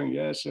were going,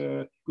 yes,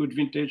 good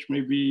vintage,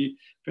 maybe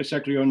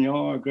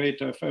Pessac-Léognan, a great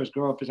first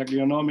grower,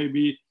 Pessac-Léognan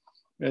maybe.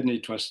 And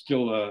it was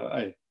still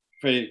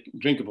very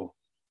drinkable.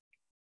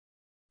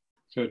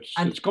 So it's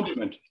a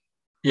compliment.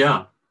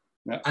 Yeah.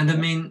 And I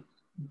mean,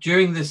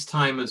 during this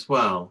time as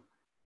well,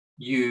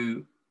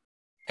 you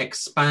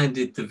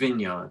expanded the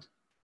vineyard,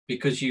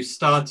 because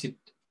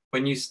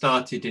when you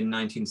started in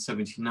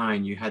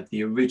 1979, you had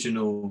the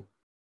original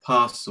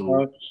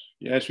parcel.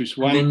 Yes, with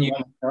one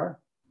car.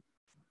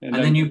 And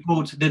then you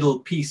bought little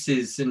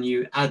pieces and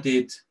you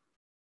added.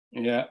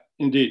 Yeah,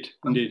 indeed.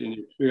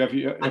 We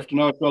have to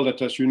know as well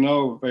that, as you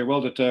know very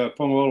well, that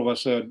Pomerol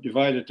was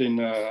divided in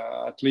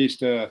at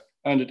least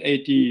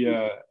 180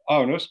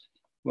 owners.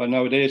 Well,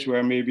 nowadays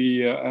we're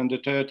maybe under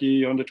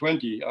 30, under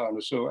 20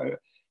 owners. So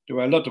there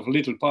were a lot of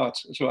little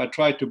parts. So I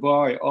tried to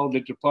buy all the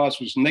little parts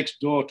was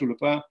next door to Le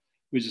Pan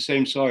with the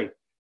same soil.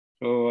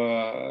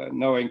 So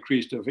now I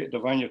increased the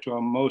vineyard to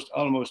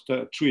almost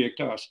 3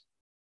 hectares.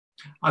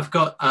 I've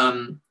got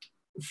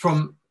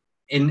from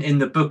in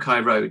the book I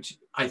wrote,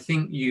 I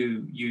think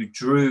you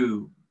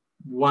drew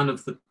one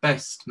of the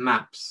best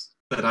maps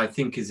that I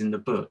think is in the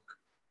book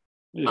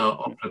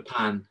of Le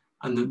Pan.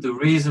 And the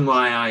reason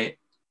why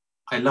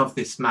I love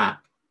this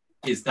map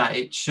is that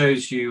it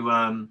shows you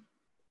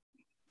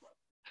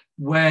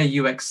where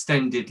you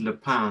extended Le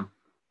Pan.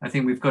 I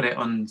think we've got it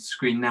on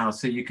screen now,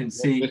 so you can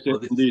see. Yes,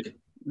 indeed.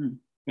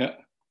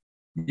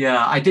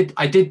 Yeah, I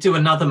did do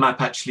another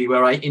map actually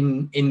where I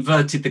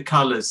inverted the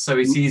colors so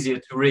it's easier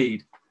to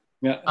read.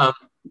 Yeah.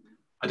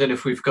 I don't know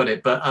if we've got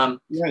it, but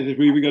yeah,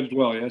 we got it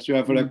well. Yes, you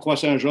have like Croix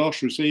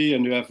Saint-Georges, you see,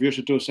 and you have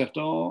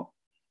Vieux-Château-Certain.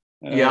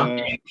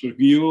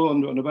 Guillot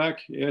on the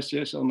back. Yes,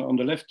 on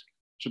the left,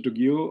 Château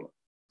Guillot.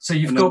 So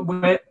you've got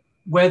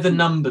where the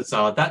numbers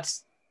are.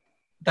 That's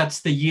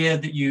the year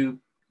that you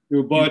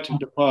bought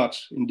the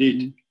parts.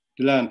 Indeed,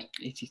 the land.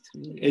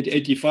 83.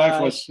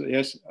 85 was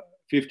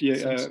 50.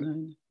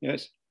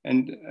 Yes,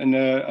 and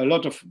a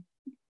lot of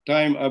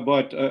time I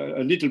bought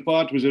a little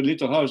part with a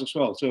little house as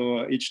well.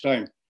 So each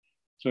time,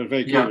 so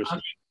very curious.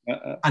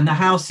 And the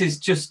house is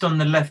just on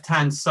the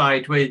left-hand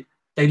side, where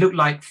they look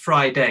like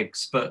fried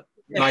eggs, but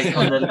like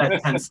on the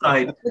left-hand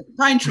side,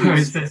 pine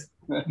trees.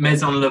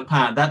 Maison Le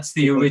Pan. That's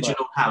the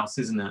original house,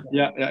 isn't it?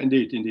 Yeah,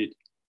 indeed.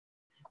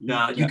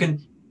 Yeah, you can.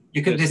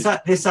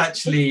 This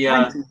actually.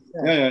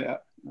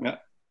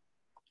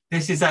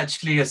 This is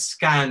actually a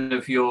scan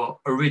of your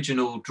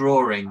original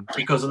drawing,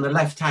 because on the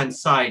left-hand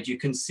side you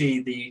can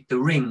see the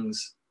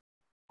rings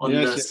on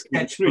the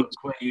sketchbook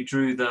where you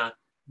drew the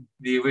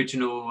the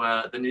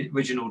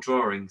original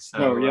drawing. So,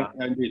 oh yeah,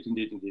 indeed.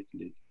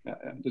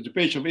 There's a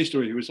page of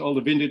history with all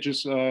the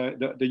vintages,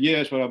 the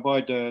years where I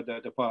bought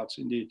the parts.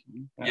 Indeed.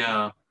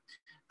 Yeah,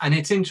 and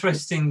it's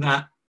interesting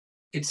that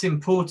it's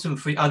important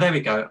for. Oh, there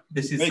we go.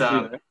 This is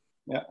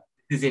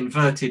is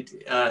inverted.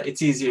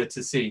 It's easier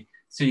to see,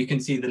 so you can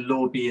see the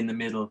lobby in the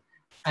middle,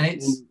 and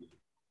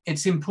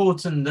it's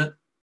important that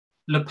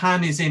Le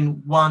Pan is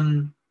in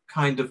one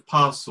kind of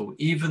parcel,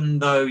 even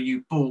though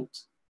you bought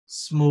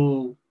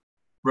small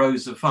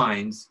rows of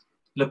vines.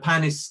 Le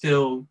Pan is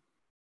still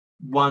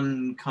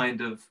one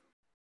kind of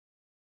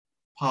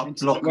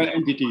block. One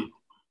entity.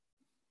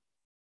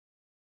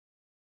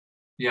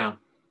 Yeah.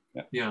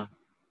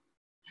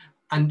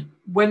 And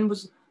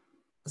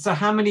so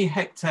how many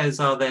hectares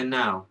are there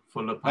now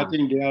for Le Pan? I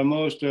think there are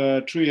almost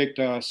 3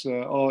 hectares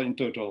all in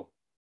total.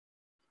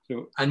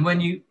 So. And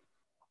when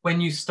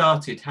you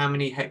started, how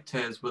many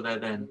hectares were there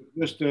then?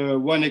 Just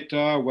 1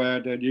 hectare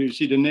where you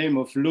see the name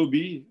of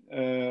Lobby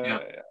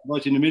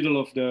was in the middle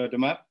of the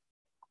map.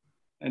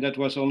 And that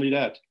was only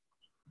that.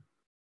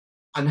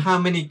 And how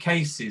many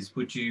cases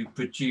would you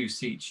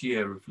produce each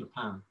year of Le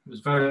Pan? It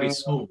was very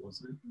small,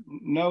 wasn't it?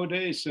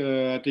 Nowadays,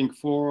 I think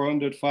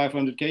 400,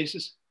 500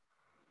 cases.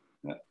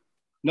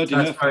 Not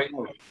enough.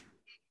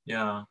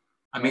 Yeah.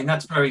 I mean,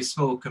 that's very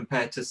small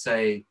compared to,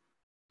 say,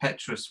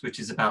 Petrus, which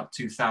is about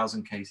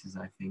 2,000 cases,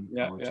 I think.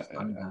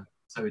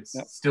 So it's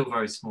still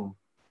very small.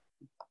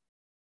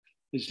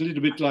 It's a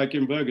little bit like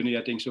in Burgundy,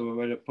 I think, so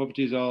where the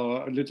properties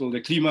are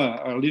the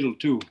clima are a little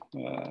too.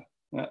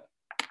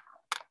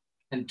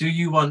 And do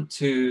you want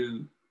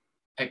to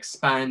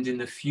expand in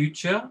the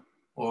future,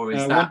 or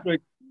is I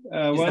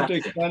want to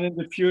expand in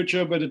the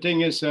future, but the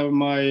thing is,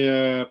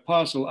 my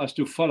parcel has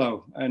to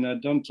follow, and I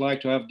don't like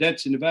to have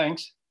debts in the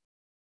banks.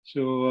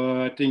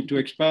 So I think to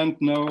expand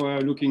now,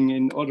 looking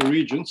in other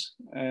regions,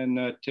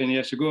 and 10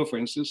 years ago, for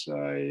instance,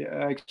 I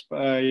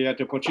had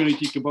the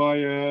opportunity to buy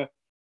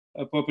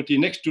a property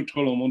next to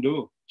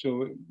Trollon-Mondo.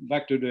 So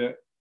back to the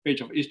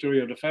page of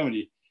history of the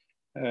family.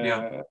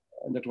 And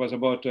that was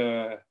about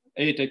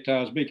 8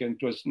 hectares big, and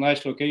it was a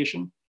nice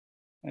location.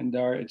 And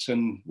it's a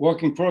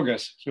work in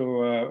progress.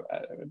 So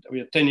we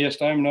have 10 years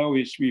time now.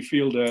 We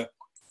feel the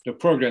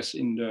progress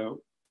in the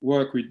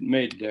work we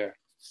made there.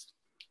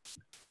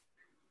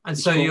 And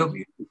so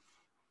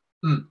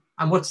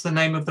and what's the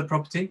name of the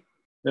property?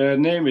 The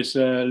name is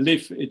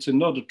Liv. It's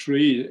another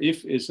tree.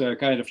 If is a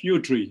kind of yew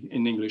tree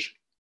in English.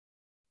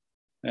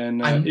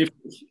 And if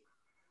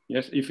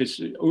it's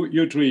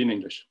yew tree in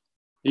English,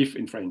 if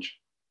in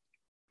French.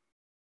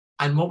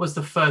 And what was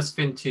the first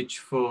vintage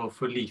for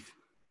Liv?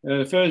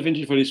 The first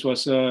vintage for this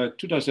was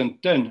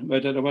 2010,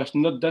 but I was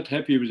not that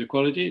happy with the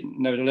quality.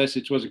 Nevertheless,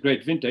 it was a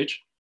great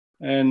vintage.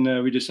 And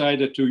we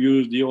decided to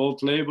use the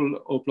old label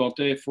Au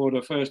Planté for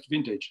the first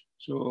vintage.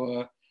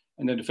 So,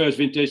 and then the first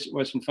vintage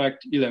was in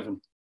fact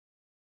 11.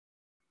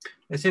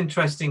 It's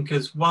interesting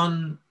because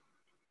one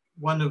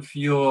of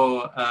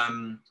your,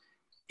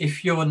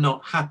 if you're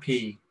not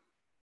happy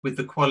with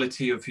the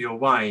quality of your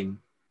wine,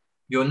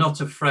 you're not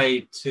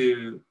afraid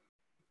to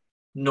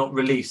not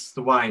release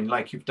the wine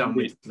like you've done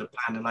with Le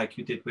Pan and like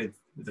you did with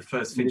the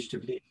first vintage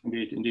of Liv.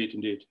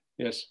 Indeed.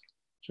 Yes.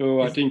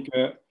 So I think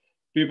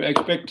people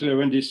expect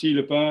when they see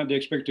Le Pan, they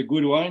expect a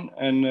good wine,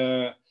 and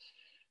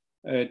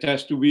it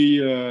has to be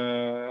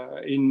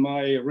in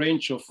my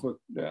range of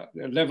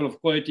level of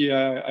quality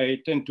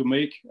I tend to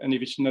make. And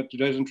if it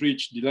doesn't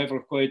reach the level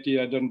of quality,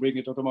 I don't bring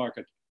it to the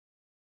market.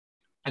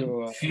 And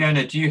so,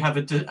 Fiona, do you have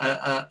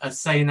a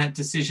say in that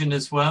decision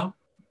as well?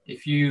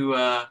 If you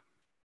there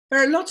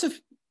are lots of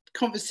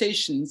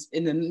conversations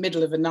in the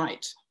middle of the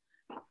night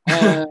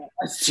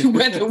as to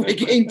whether we're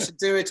going to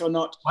do it or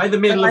not. Why the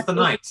middle of the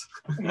night?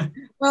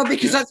 Well,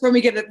 because that's when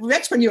we get it.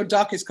 That's when your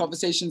darkest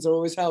conversations are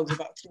always held,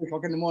 about 3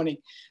 o'clock in the morning.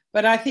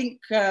 But I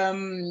think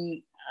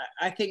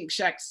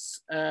Jacques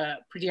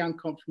pretty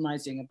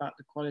uncompromising about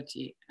the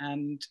quality,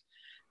 and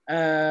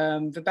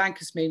the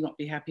bankers may not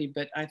be happy,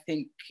 but I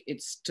think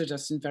it stood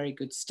us in very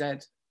good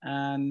stead.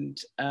 And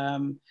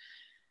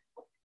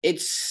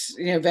it's,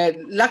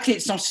 luckily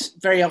it's not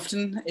very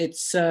often.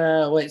 It's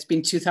it's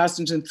been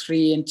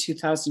 2003 and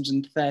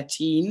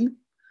 2013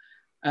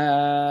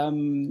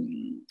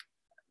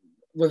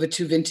 were the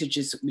 2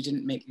 vintages that we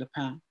didn't make Le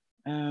Pan.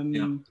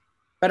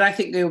 But I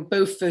think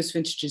both those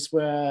vintages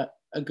were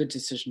a good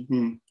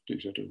decision.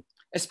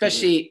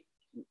 Especially,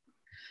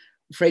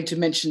 afraid to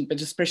mention,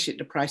 but especially at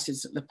the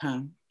prices that Le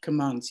Pan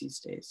commands these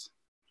days.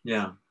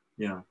 Yeah.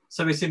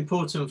 So it's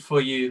important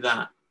for you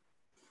that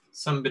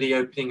somebody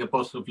opening a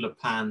bottle of Le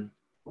Pan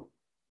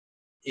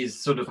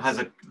has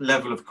a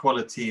level of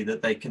quality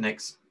that they can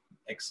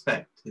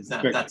expect.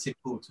 That's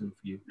important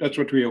for you? That's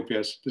what we hope.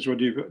 Yes, that's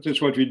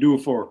what we do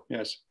for.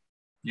 Yes.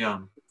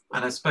 Yeah,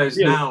 and I suppose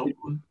now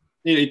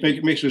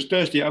it makes us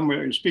thirsty.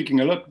 I'm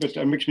speaking a lot, but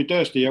it makes me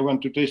thirsty. I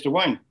want to taste the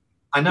wine.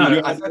 I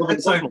know.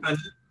 Let's open.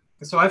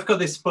 So I've got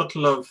this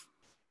bottle of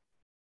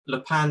Le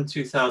Pan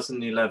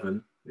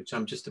 2011, which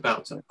I'm just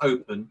about to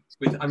open.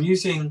 I'm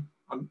using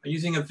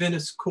a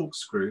Vinous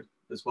corkscrew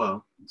as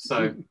well,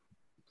 so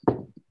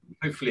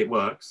hopefully it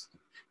works.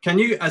 Can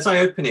you, as I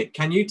open it,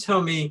 can you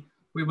tell me,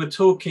 we were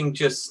talking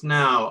just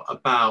now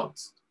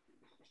about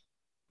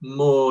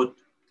more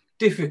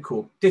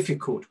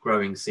difficult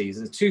growing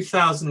seasons.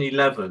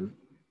 2011,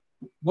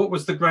 what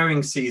was the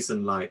growing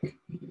season like?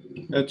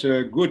 That's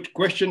a good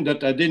question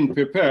that I didn't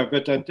prepare,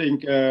 but I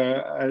think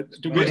to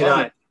be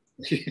honest,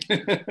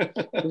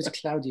 it was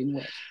cloudy and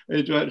wet.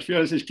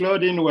 It's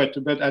cloudy and wet,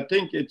 but I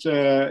think it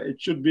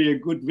should be a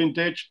good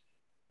vintage.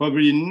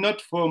 Probably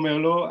not for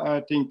Merlot. I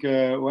think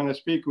when I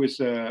speak with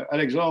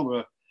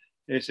Alexandre,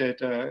 he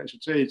said I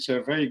should say it's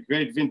a very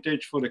great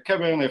vintage for the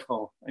Cabernet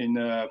Franc in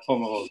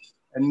Pomerol,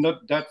 and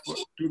not that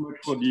too much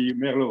for the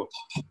Merlot.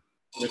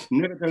 But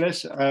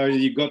nevertheless,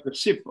 I got a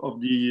sip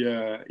of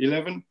the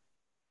 11,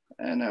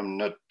 and I'm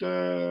not.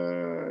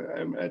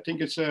 I think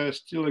it's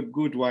still a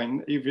good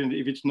wine, even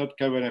if it's not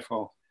Cabernet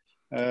Franc.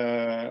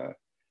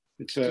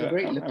 It's a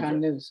great Le Pen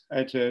nose.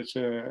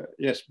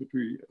 Yes, but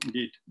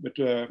indeed. But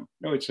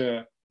no,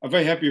 I'm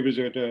very happy with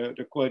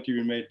the quality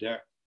we made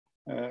there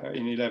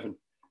in 11.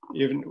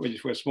 Even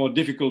it was more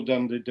difficult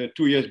than the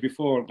 2 years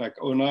before, like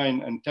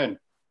 09 and 10.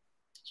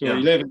 So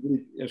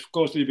 11, of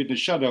course, a little bit in the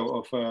shadow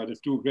of the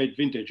two great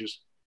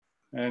vintages.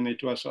 And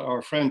it was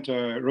our friend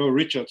Ro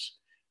Richards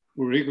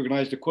who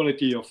recognized the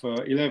quality of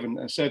 11,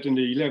 and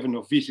certainly 11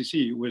 of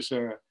VCC was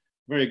a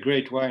very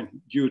great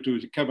wine due to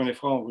the Cabernet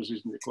Franc was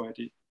in the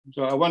quality.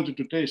 So I wanted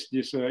to taste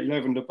this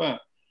 11 Le Pen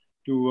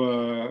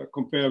to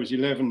compare with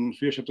 11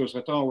 Vieux Château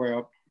Straton, where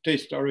I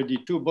tasted already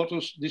 2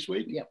 bottles this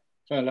week. Yeah.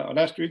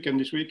 Last week and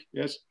this week,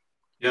 yes.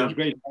 Yeah. It was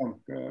great wine,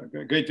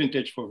 great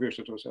vintage for Vieux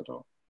Château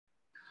Straton.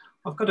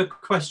 I've got a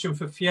question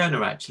for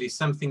Fiona, actually,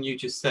 something you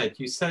just said.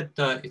 You said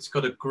it's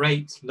got a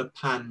great Le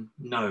Pen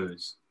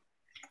nose.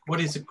 What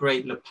is a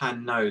great Le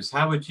Pen nose?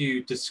 How would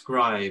you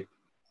describe,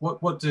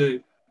 what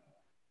do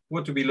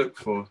we look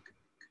for?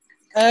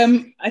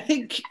 I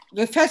think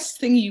the first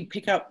thing you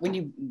pick up when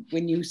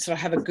you sort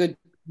of have a good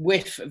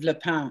whiff of Le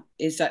Pen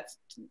is that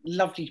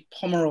lovely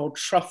Pomerol,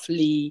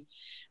 truffly,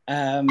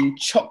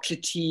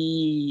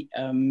 chocolatey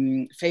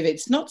flavor.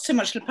 It's not so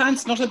much Le Pen,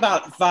 it's not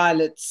about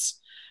violets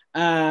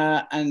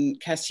and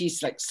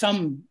cassis like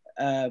some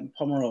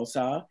Pomerols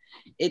are.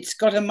 It's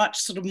got a much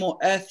sort of more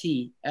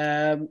earthy,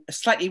 a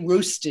slightly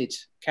roasted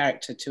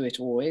character to it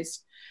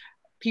always.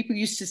 People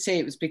used to say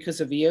it was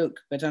because of the oak,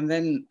 but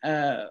then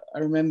I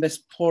remember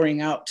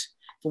pouring out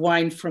the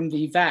wine from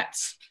the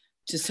vats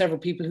to several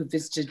people who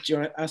visited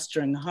us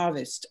during the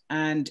harvest.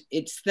 And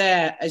it's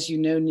there, as you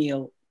know,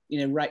 Neil,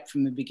 right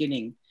from the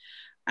beginning.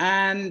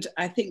 And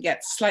I think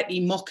that slightly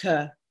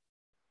mocha,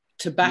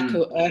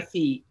 tobacco,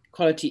 earthy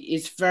quality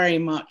is very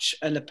much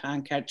a Le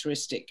Pen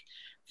characteristic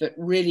that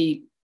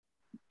really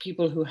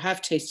people who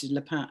have tasted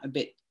Le Pen a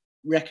bit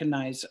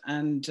recognize,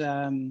 and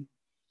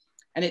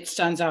it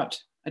stands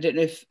out. I don't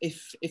know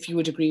if you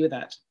would agree with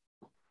that.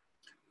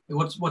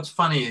 What's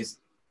funny is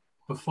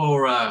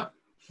before about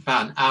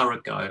an hour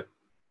ago,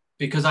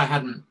 because I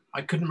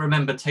couldn't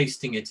remember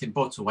tasting it in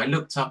bottle, I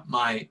looked up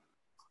my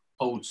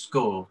old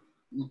score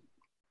and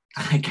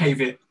I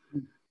gave it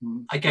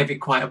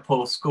quite a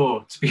poor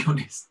score, to be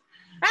honest.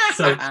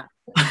 So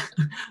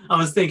I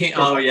was thinking,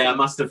 oh yeah, I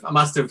must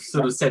have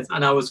sort of said,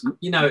 and I was,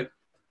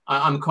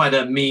 I'm quite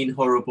a mean,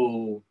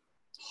 horrible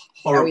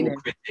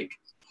critic,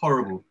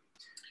 horrible.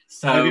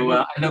 So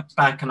I looked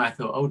back and I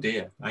thought, oh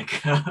dear,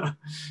 like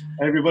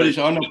everybody's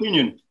own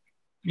opinion.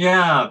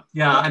 Yeah.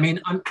 I mean,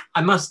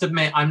 I must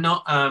admit, I'm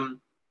not.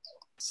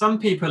 Some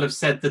people have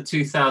said the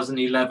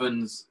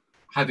 2011s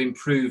have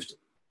improved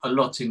a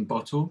lot in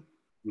bottle.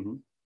 Mm-hmm.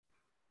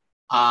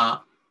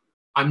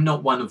 I'm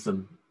not one of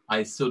them.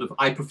 I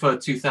prefer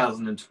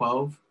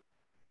 2012,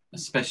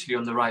 especially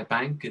on the right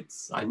bank.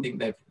 I think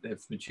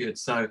they've matured.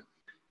 So,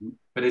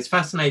 but it's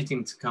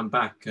fascinating to come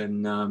back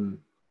and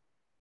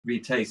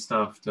retaste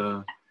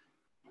after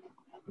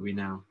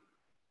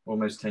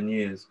almost 10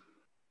 years.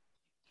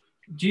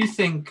 Do you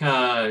think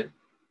a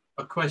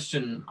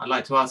question I'd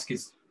like to ask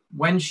is,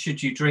 when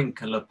should you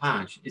drink a Le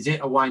Pen? Is it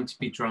a wine to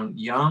be drunk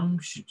young?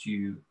 Should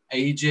you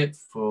age it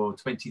for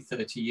 20,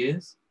 30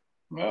 years?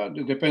 Well,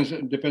 it depends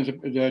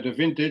the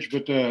vintage,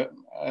 but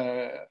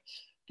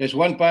there's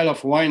one pile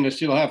of wine that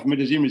still have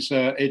millésime is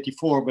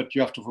 84, but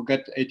you have to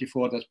forget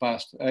 84 that's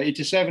passed.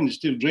 87 is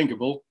still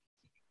drinkable.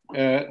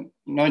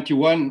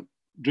 91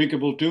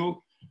 drinkable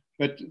too.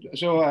 But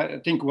so I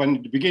think when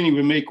at the beginning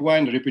we make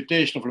wine, the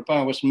reputation of Le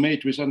Pen was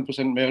made with 100%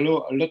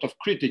 Merlot. A lot of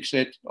critics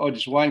said, "Oh,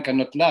 this wine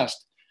cannot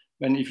last."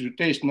 When if you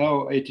taste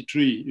now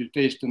 83, you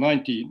taste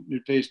 90,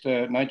 you taste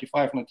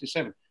 95,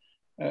 97.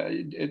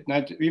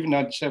 Even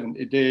 97,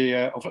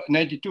 of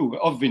 92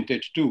 of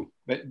vintage too,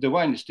 but the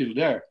wine is still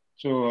there.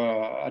 So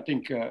I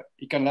think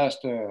it can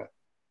last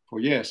for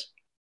years.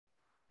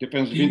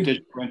 Depends on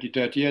vintage, 20,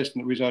 30 years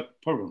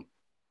without problem.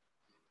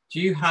 Do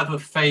you have a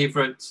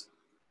favorite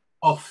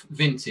off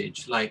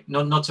vintage, like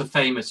not a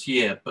famous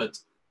year, but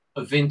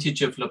a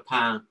vintage of Le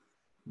Pen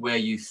where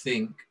you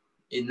think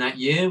in that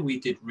year we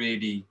did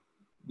really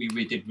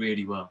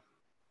well?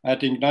 I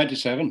think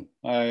 97.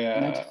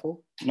 94?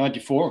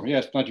 94,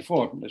 yes,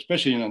 94,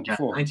 especially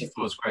 94. Yeah,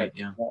 94 is great,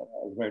 yeah.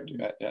 Great,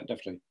 yeah,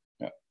 definitely.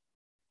 Yeah.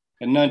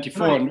 In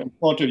 94, Right. in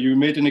Porto, you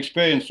made an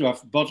experience to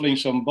have bottling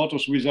some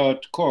bottles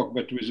without cork,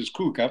 but with a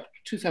screw cap.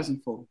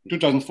 2004.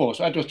 2004,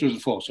 so that was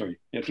 2004, sorry.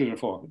 Yeah,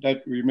 2004.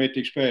 That we made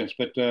the experience,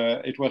 but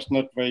it was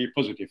not very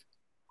positive.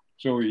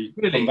 So we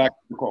come back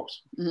to the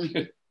corks.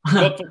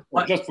 Not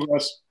just for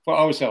us, for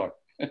our cellar.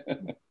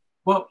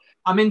 Well,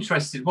 I'm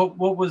interested.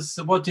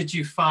 What did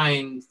you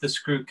find the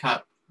screw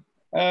cap?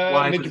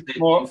 Why was it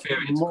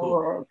inferior to cork?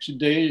 More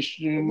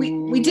oxidation.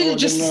 We did it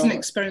just as an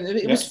experiment.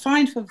 It was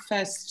fine for the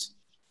first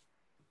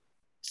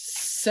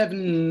 6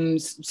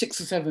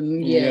 or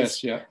 7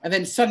 years. Yes, yeah. And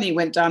then suddenly it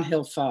went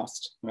downhill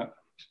fast.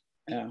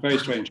 Yeah. Very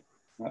strange.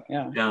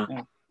 Yeah.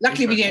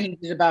 Luckily, we only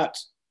did about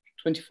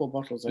 24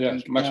 bottles, I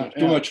think. Too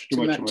much.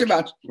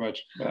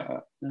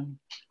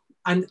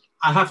 And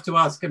I have to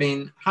ask, I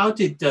mean, how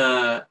did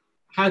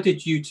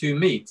you two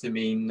meet? I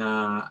mean,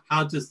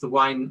 how does the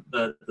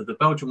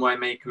Belgian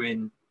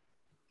winemaker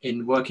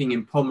in working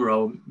in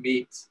Pomerol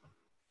meet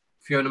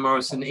Fiona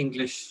Morrison,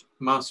 English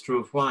master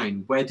of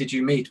wine? Where did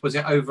you meet? Was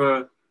it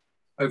over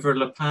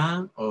Le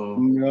Pen or?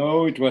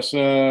 No, it was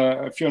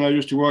Fiona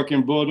used to work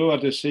in Bordeaux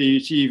at the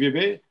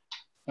CIVB.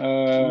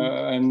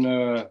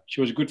 And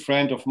she was a good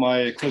friend of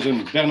my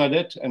cousin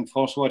Bernadette and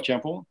François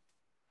Thienpont.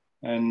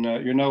 And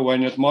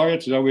when you're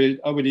married, there's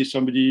always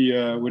somebody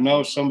who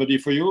knows somebody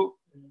for you.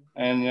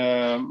 And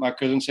my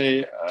cousin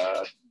say,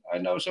 I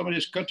know somebody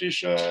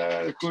Scottish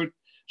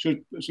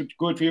should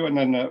good for you. And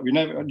then we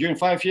never, during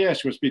 5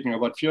 years, we were speaking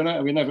about Fiona,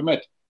 and we never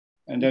met.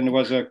 And then there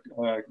was a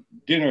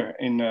dinner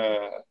in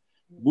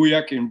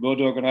Bouillac in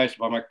Bordeaux organized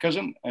by my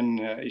cousin. And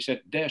he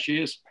said, there she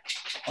is.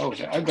 Oh,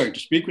 I'm going to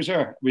speak with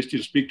her. We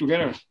still speak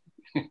together.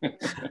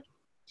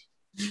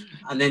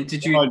 And then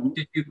did you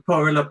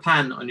pour a Le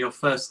Pen on your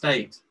first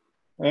date?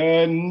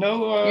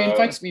 No. You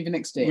invited me the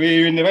next day.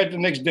 We invited the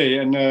next day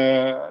and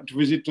to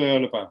visit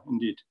Le Pen,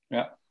 indeed.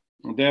 Yeah.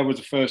 And there was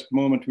the first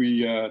moment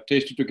we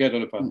tasted together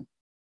Le Pen.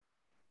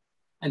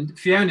 And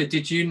Fiona,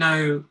 did you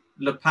know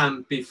Le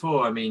Pen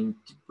before? I mean,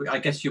 I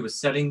guess you were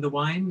selling the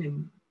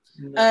wine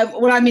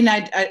well, I mean,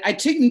 I'd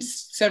taken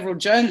several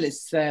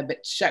journalists there,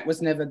 but Jacques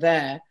was never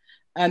there.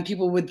 And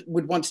people would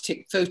want to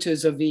take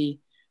photos of the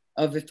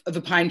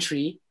pine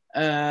tree,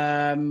 but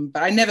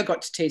I never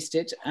got to taste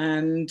it.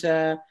 And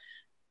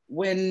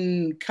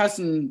when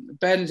cousin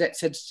Bernadette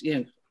said,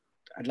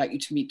 I'd like you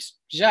to meet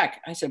Jacques,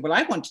 I said, well,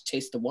 I want to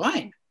taste the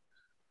wine.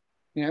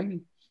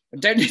 I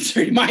don't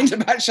necessarily mind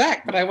about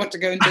Jacques, but I want to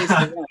go and taste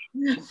the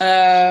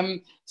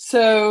wine.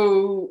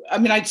 So, I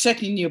mean, I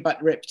certainly knew about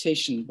the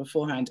reputation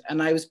beforehand,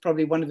 and I was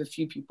probably one of the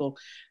few people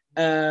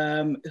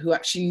who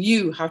actually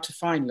knew how to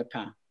find Le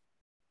Pen.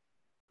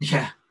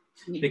 Yeah,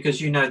 because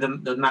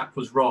the map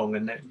was wrong,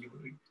 and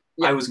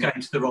I was going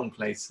to the wrong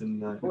place,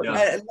 and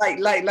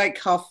like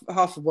half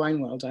the wine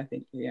world, I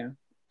think. Yeah,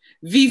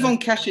 vivons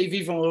caché,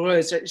 vivons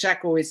heureux.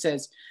 Jacques always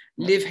says,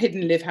 "Live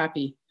hidden, live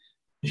happy."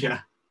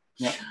 Yeah.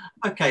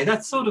 Okay,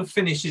 that sort of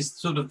finishes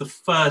sort of the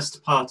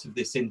first part of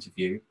this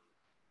interview,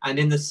 and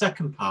in the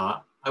second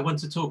part, I want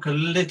to talk a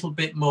little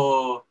bit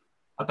more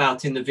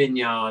about in the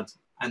vineyard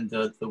and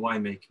the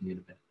winemaking in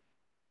a bit.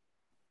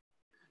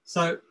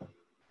 So.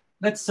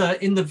 Let's,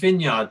 in the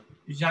vineyard,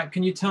 Jacques,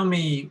 can you tell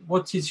me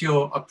what is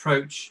your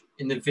approach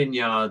in the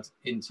vineyard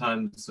in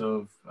terms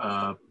of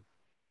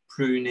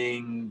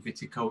pruning,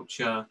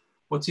 viticulture?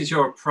 What is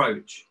your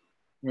approach?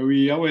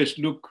 We always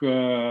look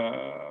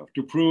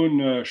to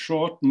prune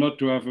short, not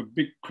to have a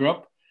big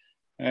crop.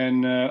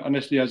 And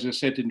honestly, as I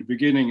said in the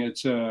beginning,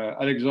 it's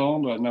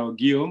Alexandre, now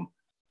Guillaume,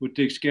 who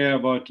takes care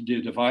about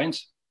the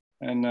vines.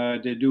 And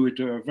they do it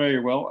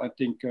very well. I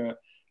think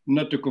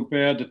not to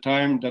compare the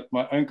time that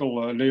my uncle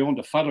Léon,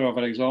 the father of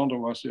Alexander,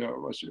 was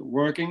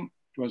working.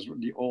 It was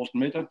the old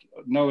method.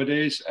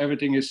 Nowadays,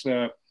 everything is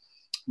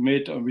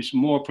made with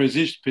more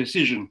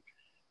precision.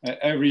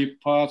 Every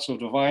part of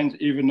the vine,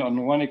 even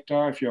on 1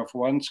 hectare, if you have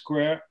 1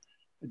 square,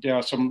 there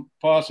are some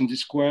parts in this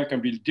square can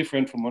be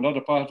different from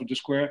another part of the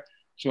square.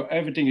 So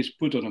everything is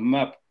put on a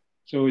map.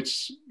 So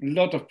it's a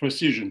lot of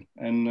precision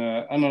and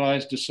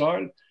analyze the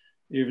soil.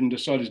 Even the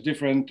soil is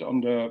different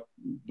on the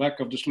back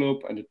of the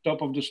slope and the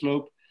top of the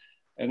slope.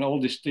 And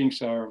all these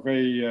things are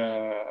very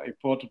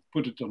important,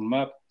 put it on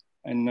map.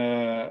 And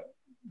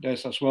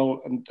there's as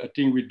well a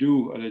thing we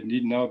do,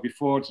 indeed now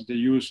before, they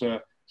use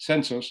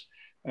sensors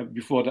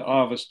before the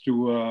harvest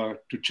to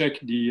check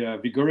the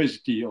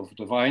vigorosity of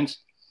the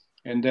vines.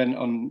 And then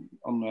on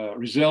the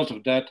result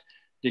of that,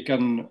 they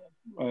can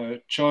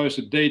choose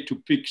a day to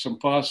pick some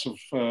parts of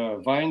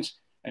vines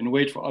and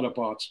wait for other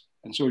parts.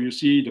 And so you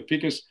see the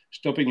pickers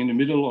stopping in the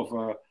middle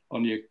of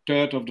on the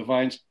third of the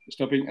vines,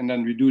 stopping, and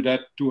then we do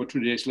that 2 or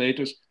 3 days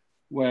later,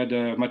 where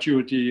the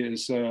maturity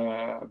is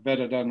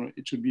better than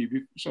it should be.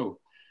 So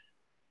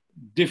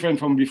different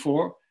from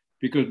before,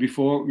 because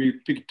before we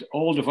picked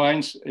all the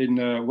vines in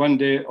 1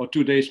 day or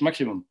 2 days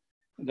maximum.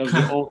 That's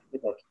the old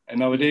method. And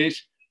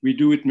nowadays we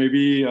do it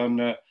maybe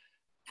on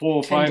 4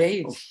 or 5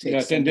 days.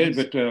 10 days,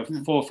 but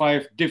 4 or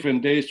 5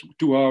 different days,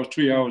 2 hours,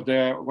 3 hours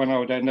there, 1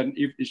 hour there, and then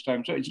each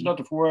time. So it's a lot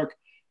of work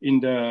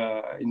in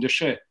the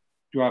shed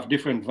to have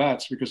different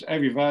vats, because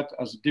every vat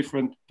has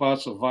different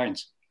parts of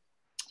vines.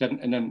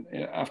 then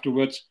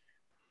afterwards,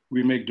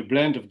 we make the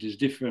blend of these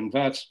different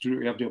vats to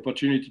have the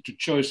opportunity to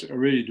choose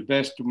really the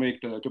best to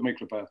make Le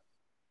Pen.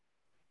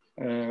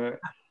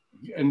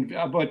 And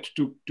about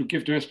to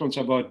give the response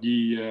about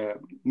the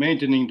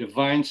maintaining the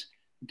vines,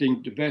 I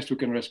think the best who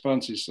can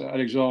respond is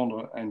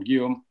Alexander and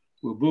Guillaume,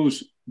 who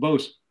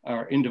both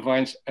are in the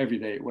vines every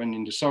day. When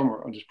in the summer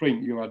or the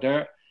spring you are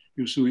there,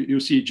 you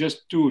see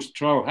just two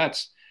straw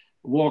hats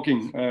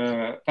walking,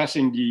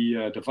 passing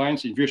the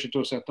vines in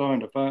Vieux-Château-Certain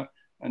and Le Pen,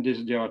 and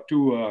there are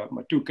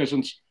my two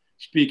cousins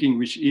speaking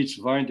with each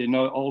vine. They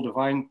know all the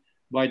vine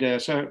by their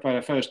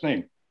first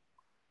name.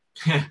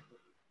 Yeah.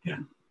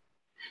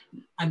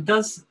 And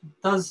do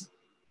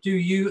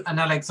you and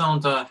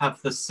Alexander have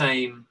the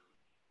same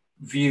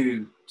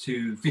view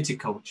to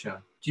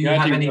viticulture? Do you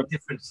have any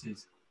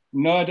differences?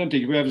 No, I don't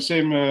think we have the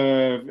same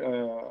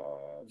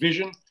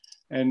vision.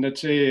 And let's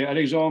say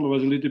Alexander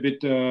was a little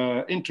bit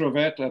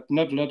introvert, had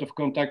not a lot of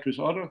contact with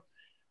others.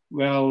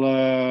 Well,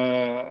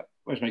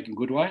 was making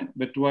good wine,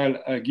 but while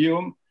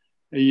Guillaume,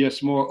 he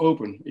is more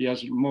open. He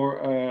has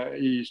more.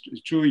 It's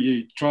true.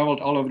 He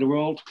traveled all over the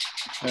world,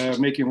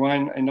 making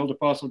wine in all the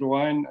parts of the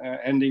wine.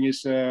 Ending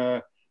his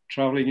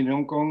traveling in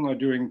Hong Kong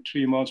during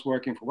 3 months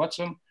working for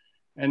Watson,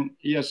 and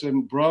he has a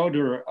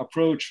broader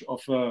approach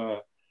of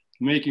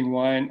making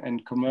wine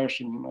and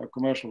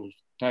commercial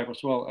type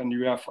as well. And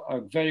you have a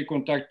very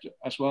good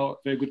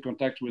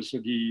contact with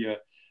the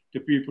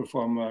people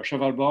from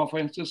Cheval Blanc, for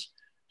instance.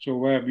 So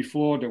where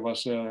before there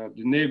was the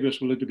neighbors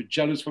were a little bit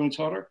jealous from each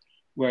other,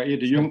 where here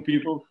the young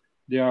people,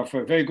 they have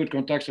very good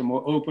contacts and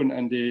more open,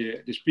 and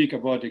they speak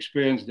about the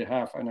experience they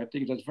have. And I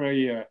think that's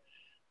very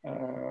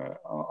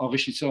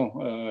enrichissant.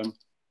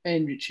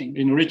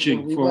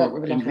 Enriching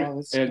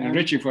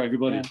for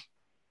everybody.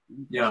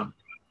 Yeah.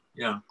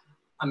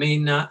 I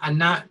mean,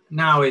 and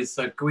now is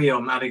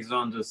Guillaume,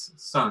 Alexander's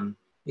son.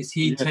 Is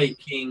he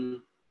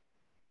taking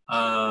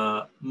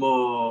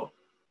more?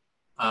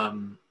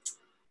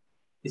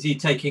 Is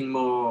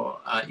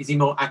he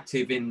more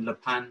active in Le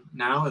Pen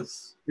now?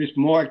 He's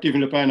more active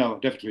in Le Pen now,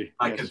 definitely.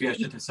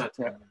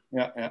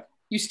 Yeah.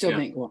 You still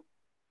make one?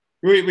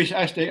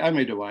 I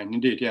made the wine,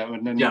 indeed,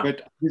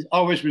 but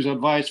always with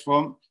advice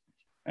from,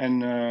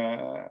 and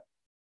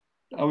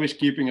always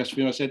keeping, as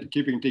Fiona said,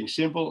 keeping things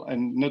simple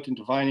and not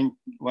intervening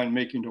when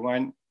making the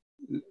wine.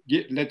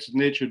 Let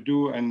nature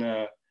do,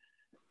 and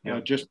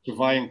just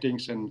providing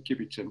things and keep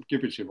it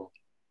simple.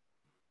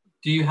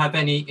 Do you have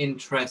any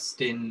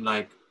interest in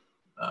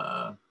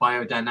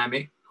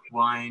biodynamic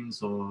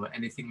wines or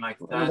anything like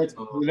that?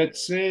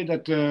 Let's say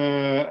that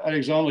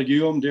Alexander,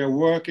 Guillaume, they are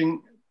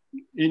working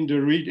in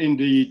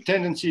the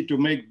tendency to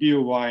make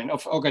bio wine,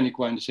 of organic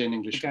wine, to say in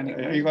English,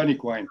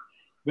 organic wine.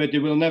 But they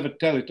will never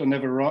tell it or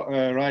never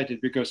write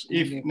it, because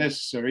if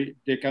necessary,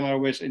 they can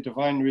always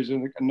intervene with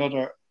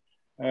another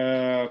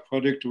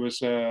product.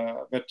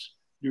 But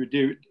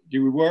they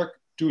will work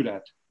to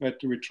that.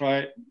 But we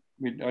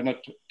are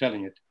not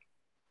telling it.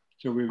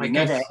 So we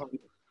never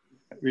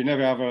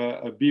have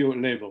a bio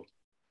label.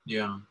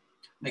 Yeah,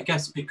 I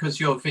guess because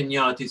your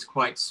vineyard is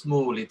quite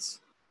small, it's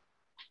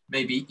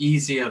maybe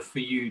easier for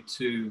you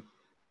to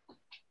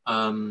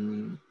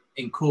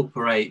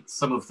incorporate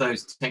some of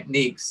those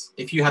techniques.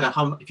 If you have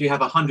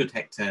 100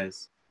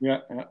 hectares,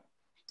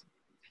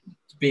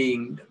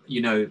 being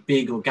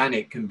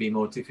organic can be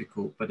more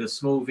difficult. But a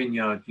small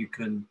vineyard, you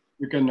can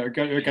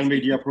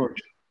make the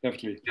approach,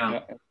 definitely.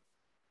 Yeah.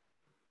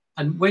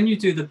 And when you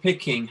do the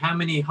picking, how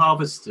many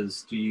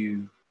harvesters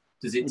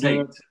does it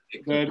take?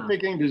 The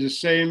picking is the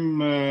same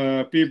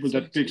people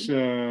that picks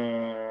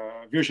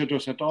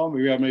Vieux-Château-Certain.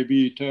 We have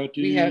maybe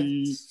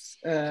 30.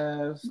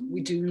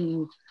 We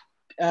do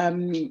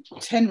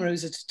 10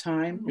 rows at a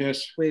time.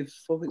 Yes.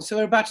 So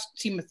we're about a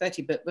team of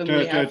 30, but when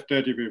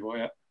 30 people,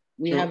 yeah.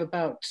 We have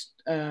about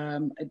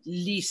at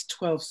least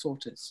 12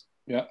 sorters.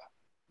 Yeah,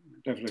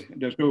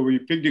 definitely. So we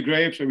pick the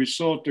grapes and we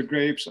sort the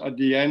grapes at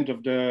the end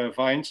of the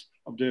vines,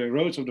 of the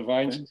rows of the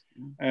vines,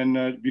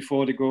 and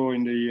before they go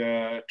in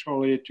the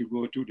trolley to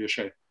go to the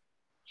shed.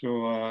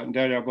 So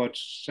there are about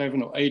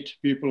 7 or 8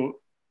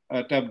 people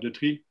tap the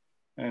tree,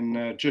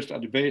 and just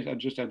at the base,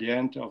 just at the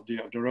end of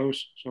the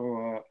rows.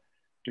 So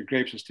the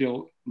grapes are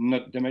still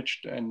not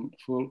damaged and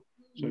full.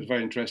 So it's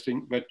very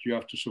interesting, but you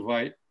have to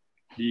survive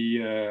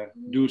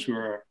those who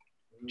are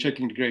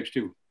checking the grapes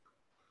too.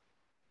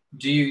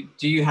 Do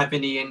you have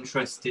any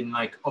interest in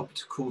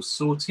optical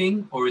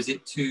sorting, or is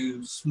it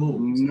too small?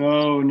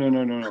 No.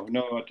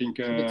 I think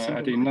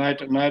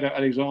neither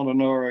Alexander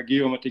nor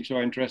Guillaume, I think, so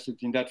are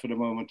interested in that for the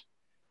moment.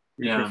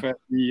 We prefer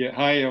the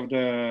high of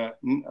the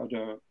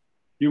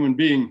human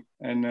being,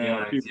 and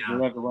people who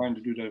love the wine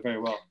to do that very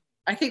well.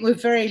 I think we're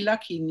very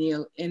lucky,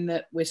 Neil, in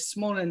that we're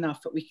small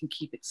enough that we can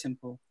keep it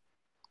simple.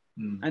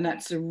 And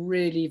that's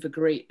the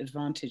great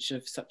advantage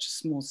of such a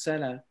small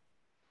cellar,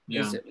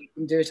 is that we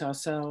can do it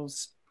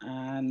ourselves,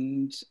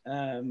 and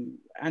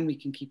we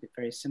can keep it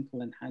very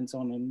simple and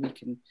hands-on, and we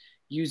can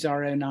use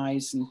our own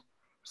eyes and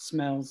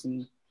smells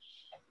and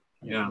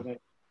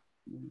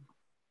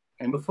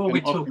And before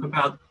we talk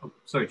about,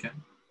 sorry, Jen.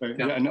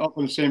 And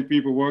often the same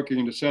people working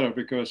in the cellar,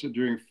 because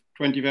during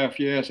 25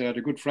 years, I had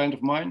a good friend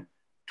of mine,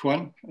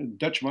 Twan, a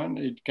Dutchman.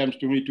 He comes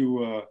to me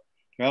to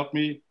help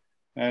me.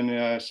 And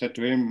I said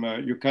to him,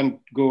 you can't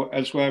go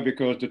elsewhere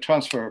because the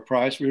transfer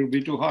price will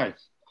be too high.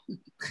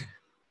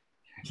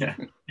 Yeah.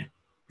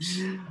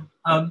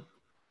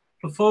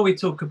 Before we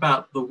talk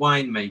about the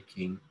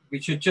winemaking, we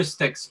should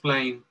just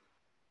explain,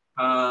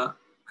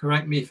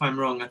 correct me if I'm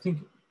wrong, I think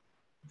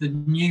the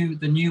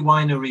new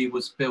winery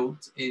was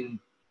built in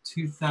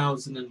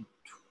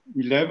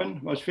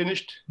 2011 was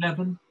finished.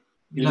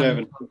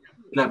 11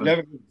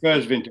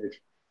 first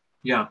vintage.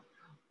 Yeah.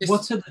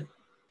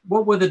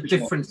 What were the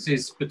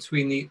differences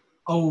between the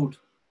old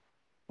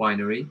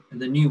winery and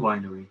the new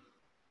winery?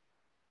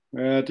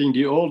 I think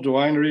the old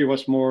winery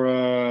was more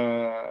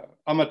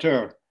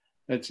amateur.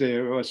 Let's say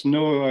there was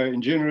no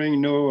engineering,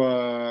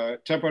 no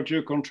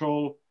temperature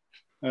control.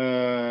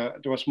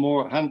 It was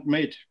more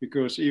handmade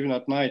because even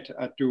at night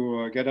I had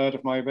to get out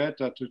of my bed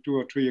at 2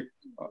 or 3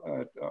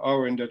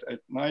 hours at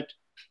night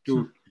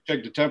to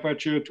check the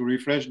temperature, to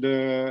refresh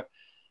the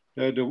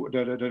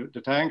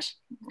tanks.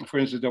 For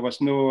instance, there was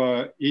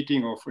no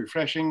heating or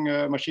refreshing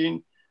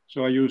machine.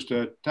 So I used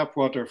tap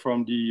water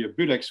from the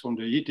bullets from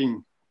the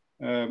heating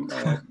from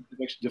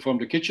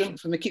the kitchen.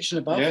 From the kitchen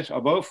above? Yes,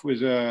 above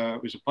with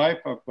a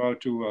pipe,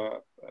 about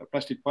a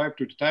plastic pipe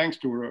to the tanks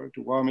to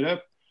warm it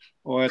up.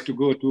 Or I had to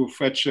go to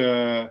fetch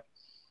the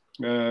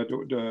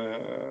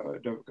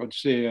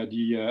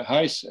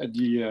ice at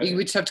the. You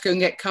would have to go and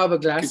get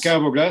carboglass.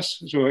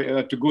 Carboglass. So I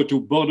had to go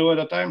to Bordeaux at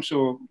that time.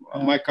 So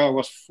my car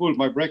was full.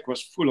 My brake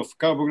was full of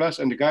carboglass,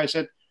 and the guy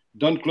said,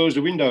 "Don't close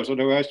the windows,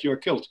 otherwise you are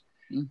killed."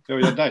 So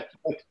I died.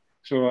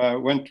 So I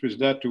went with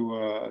that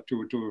to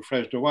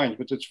refresh the wine.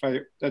 But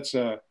that's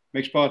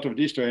makes part of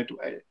the history.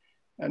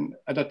 And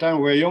at that time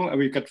we were young, and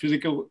we could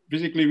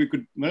physically we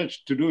could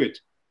manage to do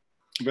it.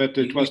 But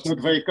it was not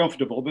very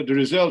comfortable, but the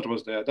result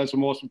was there. That's the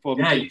most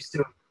important thing.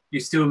 You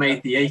still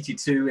made the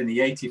 82 and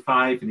the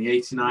 85 and the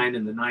 89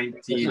 and the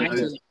 90.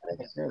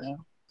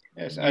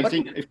 Yes, I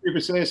think if people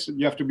say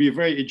you have to be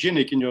very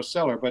hygienic in your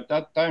cellar, but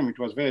that time it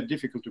was very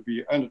difficult to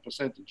be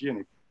 100%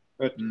 hygienic.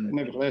 But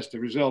nevertheless, the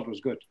result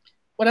was good.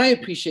 What I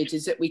appreciate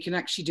is that we can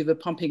actually do the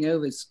pumping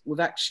overs with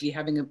actually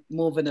having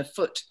more than a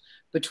foot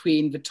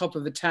between the top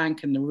of the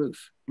tank and the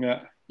roof.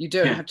 Yeah. You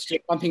don't have to do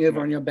pumping over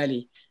on your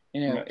belly.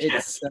 You know,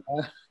 it's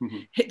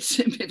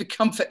the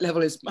comfort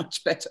level is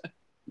much better.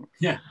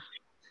 Yeah.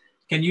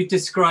 Can you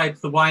describe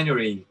the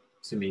winery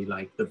to me,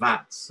 like the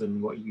vats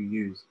and what you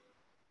use?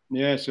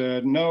 Yes.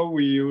 No,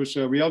 we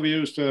have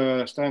used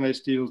stainless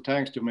steel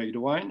tanks to make the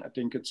wine. I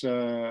think it's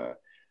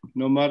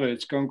no matter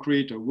it's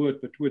concrete or wood,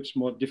 but wood's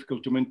more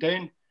difficult to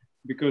maintain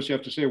because you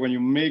have to say when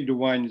you make the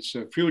wine, it's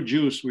fruit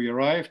juice. We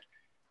arrived,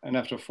 and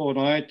after 4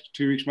 nights,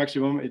 2 weeks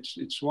maximum,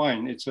 it's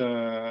wine. It's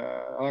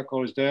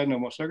alcohol is there, no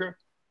more sugar.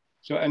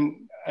 So,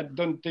 and I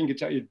don't think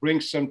it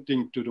brings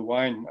something to the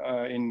wine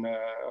in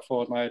a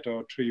fortnight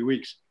or 3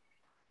 weeks.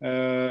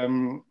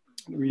 The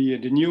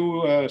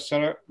new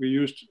cellar, we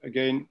used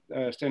again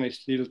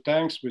stainless steel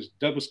tanks with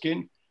double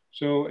skin,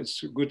 so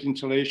it's good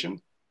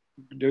insulation.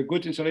 The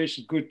good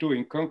insulation is good too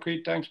in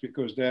concrete tanks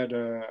because that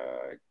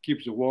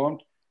keeps the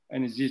warmth.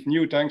 And in these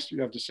new tanks,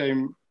 you have the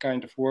same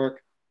kind of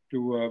work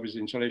with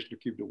insulation to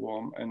keep the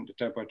warmth and the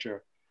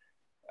temperature.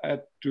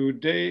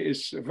 Today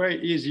it's very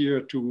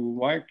easier to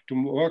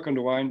work on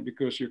the wine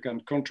because you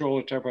can control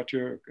the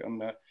temperature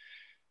and the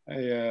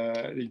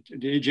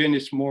hygiene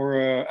is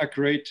more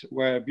accurate,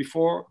 where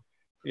before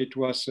it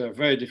was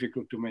very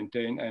difficult to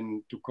maintain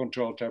and to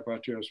control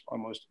temperatures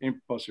almost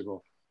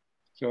impossible.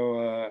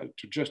 So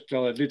to just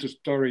tell a little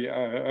story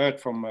I heard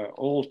from an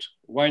old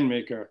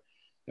winemaker,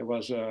 there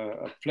was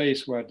a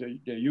place where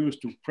they used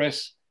to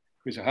press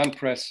with a hand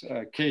press,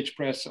 cage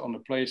press on a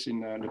place in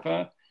Le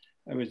Pen.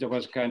 There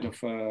was kind of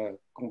in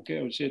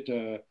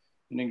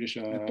English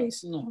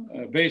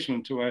a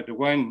basement where the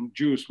wine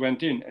juice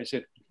went in. I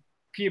said,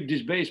 keep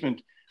this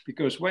basement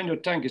because when your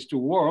tank is too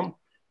warm,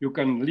 you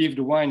can leave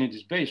the wine in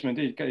this basement.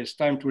 It's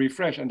time to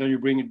refresh, and then you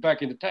bring it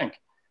back in the tank.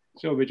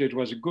 So it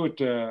was a good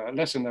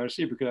lesson I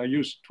received because I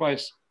used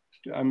twice.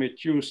 I made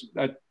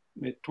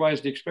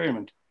twice the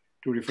experiment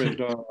to refresh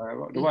the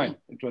wine.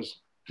 It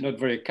was not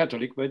very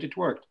Catholic, but it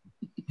worked.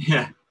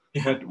 Yeah.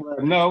 But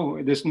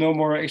now there's no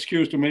more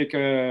excuse to make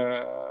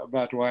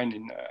bad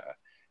wine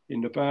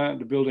in Le Pen.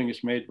 The building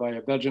is made by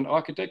a Belgian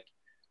architect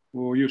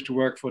who used to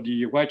work for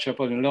the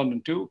Whitechapel in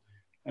London too.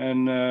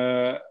 And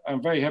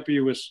I'm very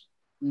happy with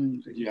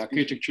the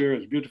architecture.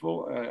 It's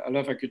beautiful. I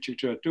love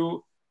architecture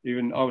too.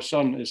 Even our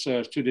son is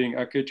studying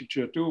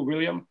architecture too,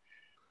 William,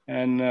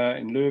 and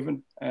in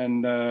Leuven.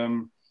 And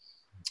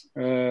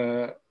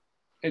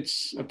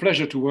it's a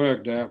pleasure to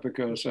work there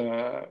because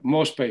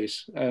more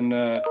space and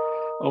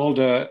all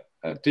the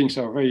things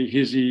are very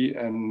easy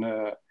and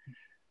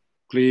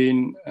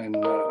clean and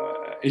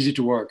easy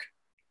to work.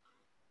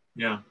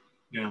 Yeah.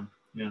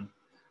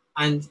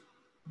 And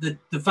the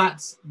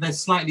vats, they're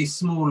slightly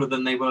smaller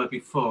than they were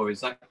before. Is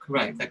that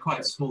correct? They're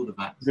quite small, the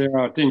vats. There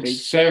are, I think,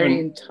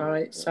 seven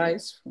tight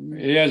size.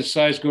 Yeah, the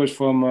size goes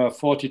from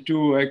 42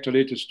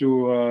 hectoliters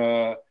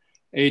to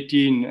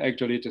 18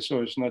 hectoliters,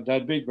 so it's not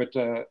that big, but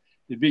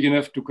it's big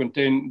enough to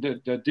contain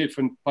the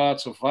different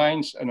parts of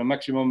vines and a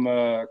maximum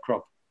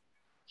crop.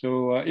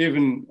 So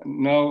even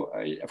now,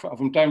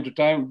 from time to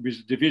time, with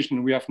the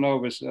division we have now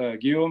with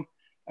Guillaume,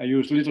 I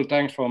use little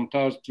tanks from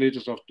 1,000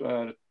 liters of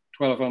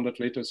 1,200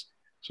 liters.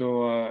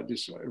 So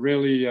this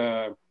really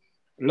a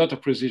lot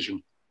of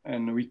precision,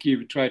 and we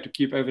try to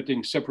keep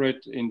everything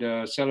separate in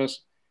the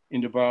cellars,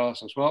 in the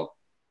barrels as well.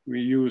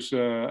 We use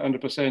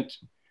 100%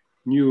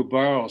 new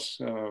barrels,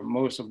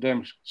 most of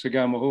them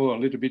Cigar Moreau, a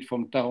little bit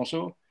from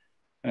Taranceau,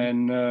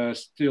 and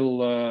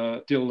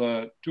still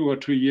till 2 or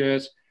 3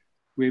 years,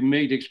 we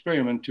made the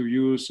experiment to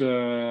use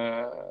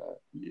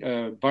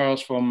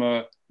barrels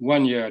from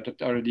 1 year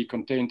that already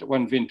contained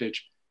one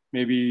vintage,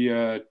 maybe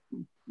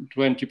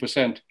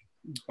 20%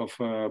 of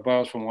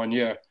barrels from 1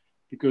 year,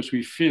 because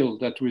we feel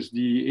that with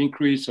the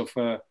increase of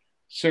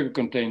sugar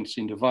contents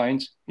in the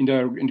vines, in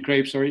the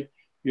grapes, sorry,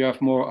 you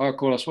have more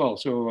alcohol as well.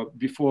 So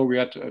before we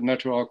had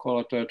natural alcohol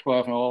at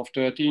 12.5,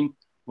 13,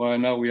 while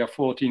now we have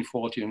 14,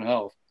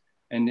 14.5.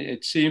 And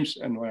it seems,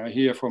 and what I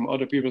hear from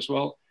other people as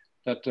well,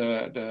 that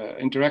the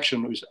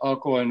interaction with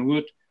alcohol and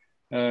wood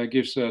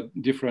gives a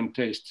different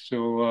taste.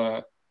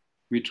 So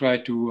we try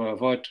to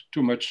avoid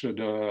too much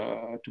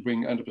to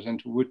bring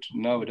 100% wood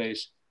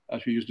nowadays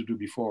as we used to do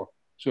before.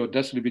 So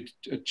that's a little bit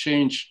a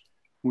change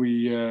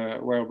we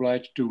were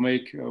obliged to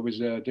make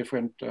with a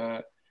different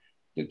the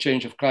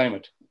change of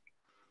climate.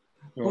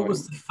 So, what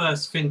was the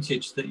first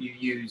vintage that you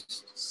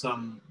used,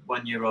 some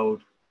 1 year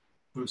old,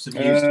 with some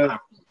used barrels?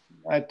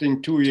 I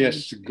think 2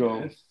 years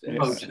ago.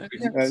 Oh,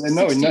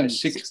 no,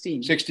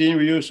 16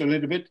 we used a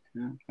little bit.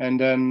 Yeah. And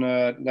then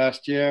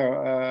last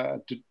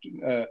year,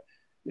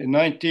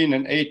 19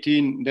 and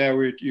 18, there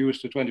we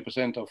used the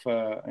 20% of,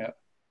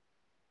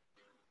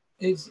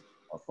 It's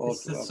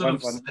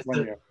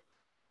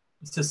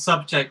a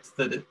subject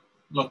that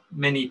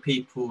many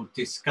people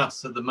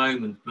discuss at the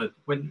moment, but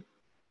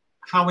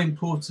how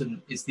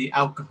important is the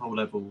alcohol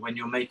level when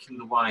you're making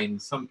the wine?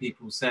 Some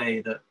people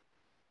say that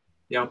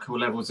the alcohol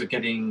levels are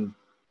getting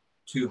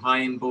too high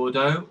in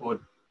Bordeaux, or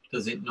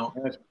does it not?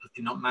 Yes. Does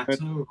it not matter?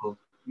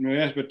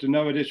 Yes, but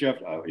nowadays you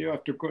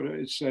have to.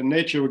 It's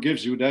nature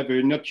gives you that.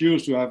 We're not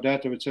used to have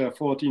that. It's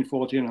 14,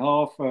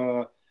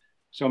 14.5.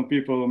 Some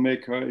people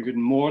make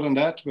even more than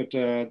that, but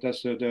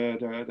that's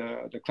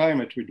the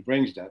climate which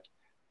brings that.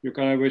 You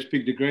can always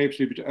pick the grapes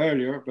a little bit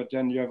earlier, but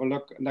then you have a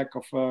lack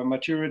of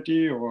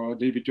maturity or a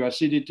little bit of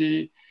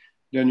acidity.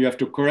 Then you have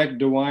to correct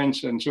the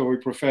wines, and so we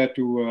prefer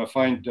to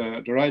find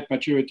the right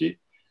maturity.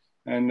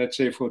 And let's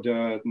say for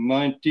the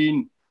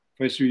 19,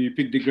 first we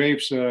pick the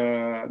grapes,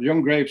 the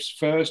young grapes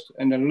first,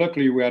 and then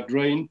luckily we had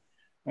rain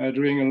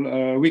during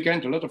a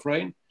weekend, a lot of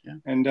rain,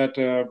 and that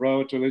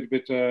brought a little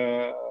bit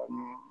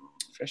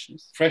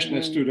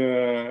freshness to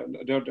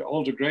the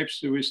older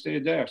grapes. We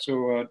stayed there,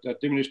 so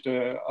that diminished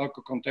the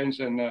alcohol contents,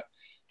 and the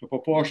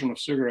proportion of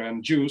sugar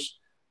and juice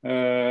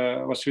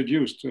was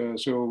reduced.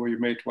 So we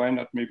made wine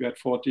maybe at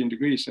 14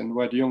 degrees, and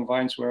where the young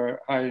vines were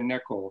high in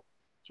alcohol.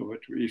 So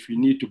if you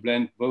need to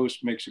blend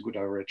both, makes a good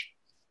average.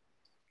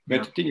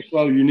 But I think as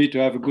well, you need to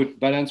have a good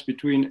balance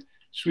between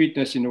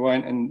sweetness in the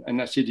wine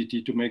and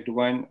acidity to make the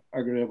wine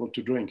agreeable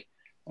to drink.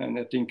 And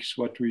I think it's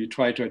what we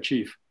try to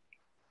achieve.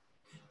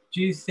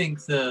 Do you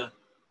think the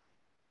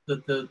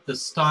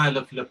style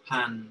of Le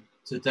Pan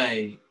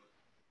today,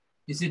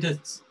 is it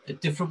a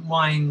different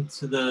wine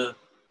to the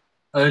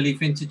early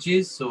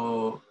vintages,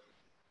 or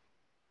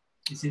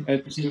is it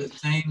the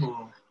same?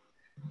 Or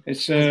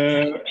it's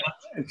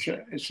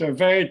a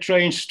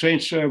very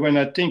strange when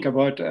I think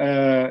about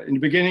in the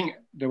beginning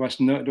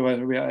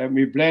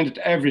we blended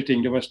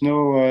everything. There was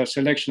no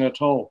selection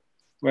at all.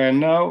 Where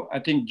now I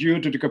think due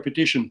to the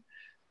competition,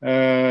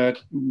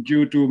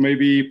 due to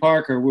maybe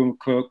Parker who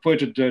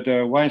quoted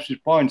the wines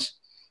with points,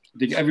 I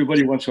think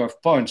everybody wants to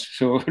have points.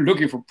 So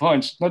looking for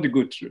points, not a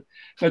good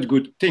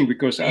thing,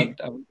 because I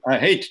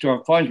hate to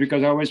have points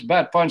because I always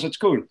bad points at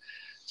school.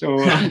 So,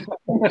 I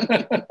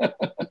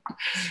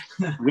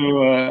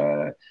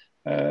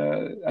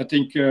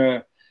think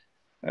to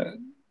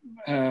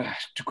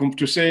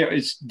say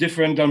it's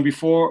different than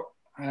before,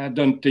 I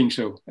don't think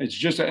so. It's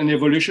just an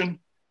evolution.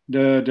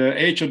 The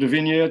age of the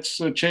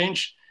vineyards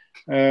change.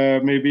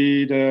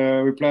 Maybe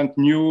we plant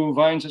new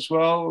vines as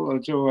well.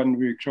 And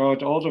we grow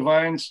out all the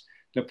vines.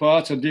 The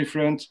parts are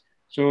different.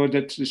 So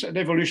that's an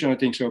evolution, I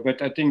think so.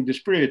 But I think the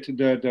spirit,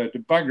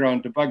 the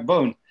background, the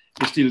backbone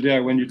is still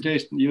there. When you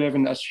taste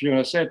 11, as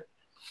Fiona said,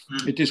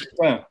 it is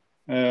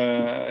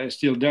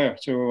still there.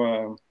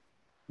 So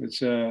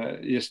it's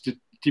yes, the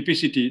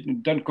typicity.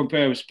 Don't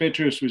compare with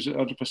Petrus with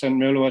 100%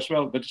 Merlot as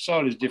well, but the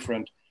soil is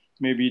different.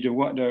 Maybe the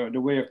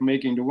way of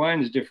making the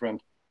wine is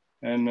different,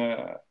 and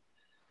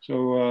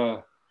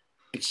so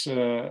it's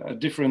a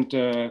different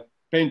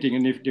painting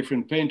and a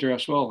different painter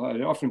as well.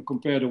 I often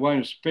compare the wine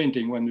with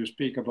painting. When you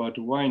speak about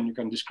the wine, you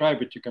can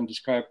describe it. You can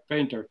describe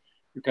painter.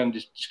 You can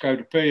describe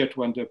the period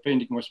when the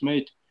painting was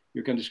made.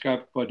 You can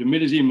describe the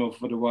millésime of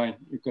the wine.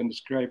 You can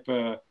describe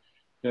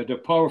the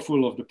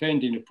powerful of the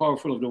painting, the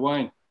powerful of the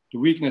wine. the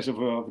weakness of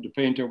the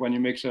painter when he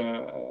makes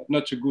a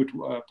not so good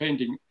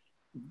painting.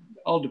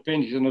 All the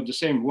paintings are not the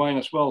same. Wine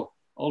as well.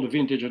 All the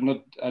vintage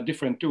are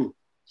different too.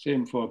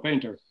 Same for a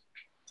painter.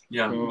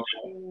 Yeah. So,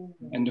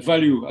 and the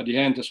value at the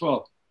end as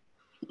well.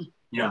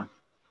 Yeah.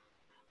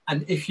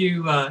 And if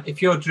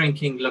you're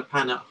drinking Le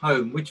Pen at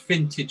home, which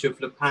vintage of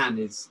Le Pen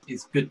is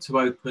good to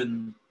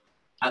open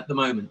at the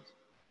moment?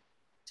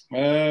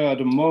 At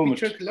the moment,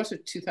 we drank a lot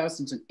of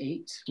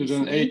 2008.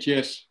 2008,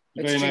 yes.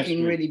 It's very drinking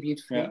nice. really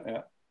beautifully. Yeah,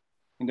 yeah.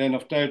 And then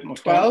of time,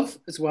 12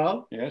 as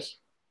well. Yes.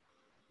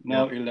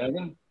 Now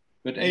 11,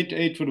 but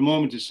 8 for the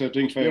moment is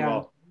drinks very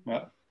well.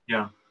 Yeah.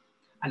 Yeah.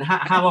 And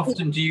how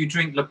often do you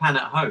drink Le Pen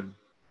at home?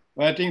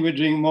 Well, I think we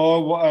drink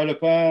more Le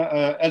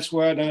Pen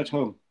elsewhere than at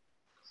home.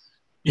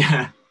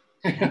 Yeah.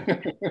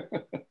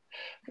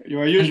 You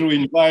are usually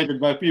invited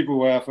by people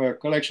who have a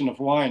collection of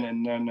wine,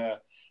 and then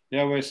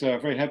they're always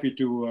very happy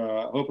to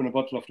open a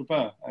bottle of Le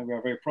Pen, and we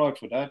are very proud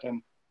for that.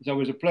 And it's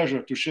always a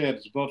pleasure to share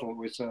this bottle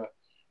with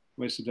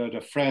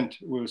the friend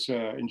who's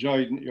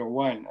enjoying your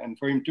wine, and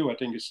for him too. I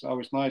think it's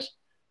always nice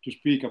to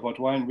speak about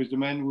wine with the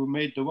man who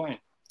made the wine.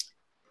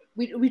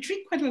 We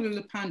drink quite a lot of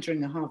Le Pen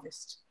during the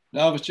harvest. The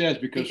harvest, yes,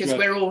 because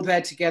we're all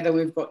there together.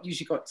 We've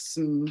usually got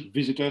some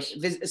visitors,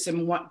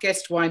 some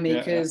guest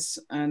winemakers,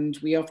 and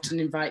we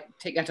often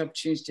take that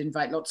opportunity to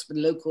invite lots of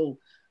local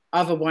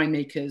other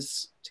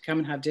winemakers to come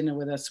and have dinner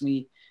with us.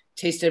 We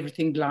taste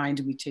everything blind,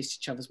 and we taste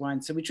each other's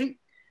wine. So we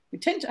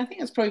tend to, I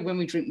think that's probably when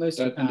we drink most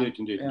of it.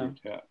 Indeed.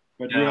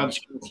 But we are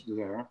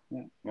there.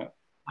 Yeah.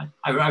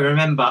 I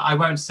remember, I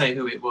won't say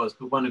who it was,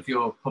 but one of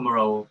your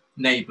Pomerol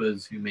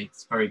neighbours who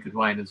makes very good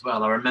wine as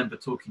well. I remember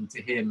talking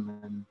to him,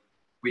 and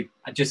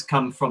I just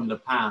come from Le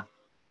Pen,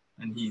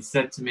 and he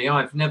said to me, "Oh,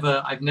 I've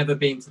never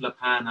been to Le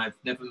Pen. I've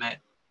never met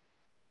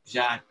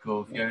Jacques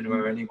or Fiona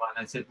or anyone."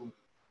 I said, "Well,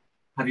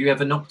 have you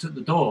ever knocked at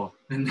the door?"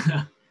 And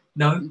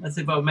no. I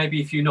said, "Well,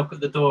 maybe if you knock at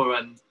the door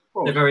and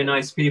they're very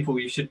nice people,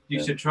 you should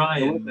try."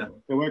 You're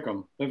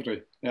welcome,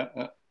 definitely.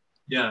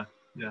 Yeah.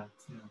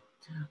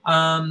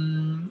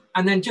 And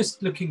then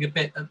just looking a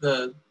bit at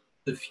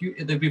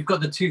we've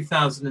got the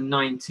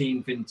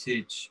 2019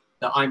 vintage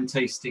that I'm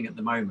tasting at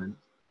the moment.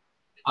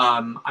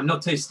 I'm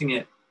not tasting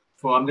it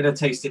I'm going to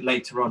taste it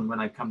later on when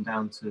I come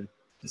down to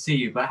see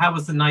you. But how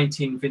was the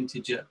 19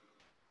 vintage at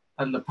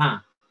Le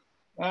Pen?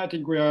 I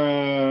think we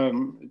are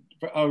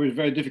always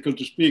very difficult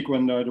to speak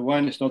when the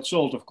wine is not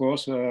sold, of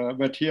course.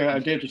 But here I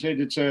dare to say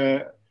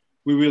that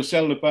we will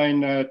sell Le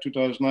Pen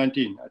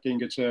 2019. I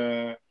think it's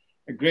a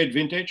great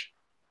vintage.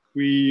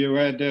 We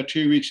were there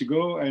 3 weeks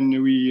ago,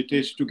 and we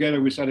tasted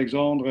together with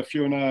Alexandre,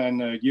 Fiona,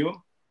 and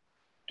Guillaume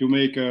to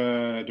make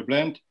the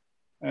blend.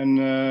 And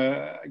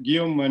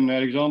Guillaume and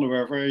Alexandre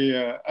were very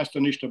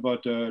astonished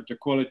about the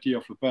quality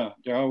of Le Pen.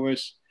 They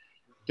always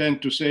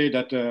tend to say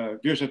that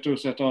Vieux Chateau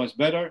Satan is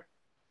better,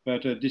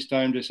 but this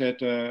time they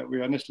said,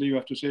 "We honestly, you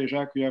have to say,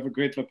 Jacques, you have a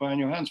great Le Pen in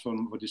your hands for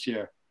this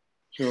year."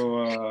 So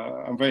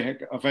I'm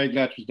very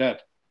glad with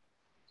that.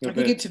 So I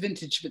think it's a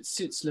vintage that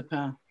suits Le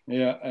Pen.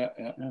 Yeah.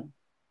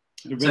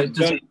 So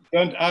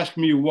don't ask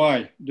me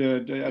why.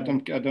 I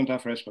don't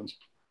have response.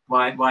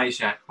 Why,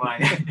 Jacques? Why?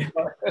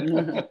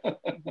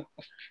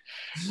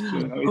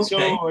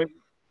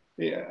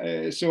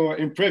 It's so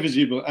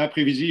imprevisible.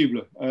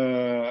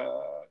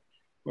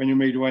 When you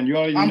make the wine, you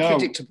already know.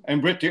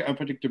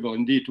 Unpredictable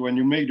indeed. When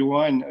you make the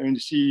wine and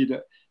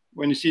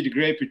when you see the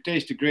grape, you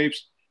taste the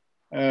grapes.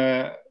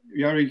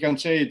 You already can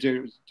say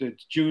the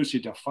juice,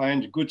 the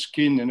fine, the good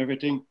skin and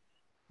everything.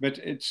 But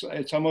it's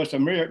almost a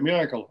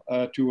miracle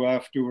to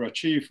have to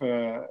achieve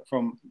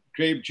from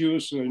grape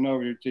juice.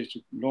 You taste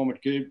normal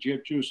grape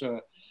juice.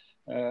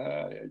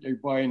 They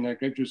buy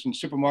grape juice in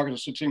supermarkets or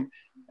something,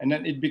 and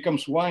then it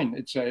becomes wine.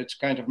 It's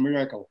kind of a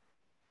miracle.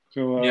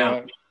 So,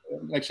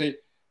 like say,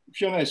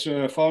 Fiona is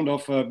fond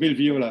of Bill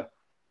Viola.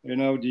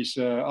 This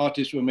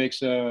artist who makes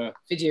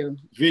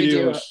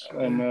videos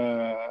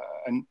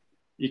and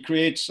he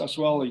creates as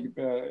well.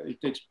 He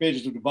takes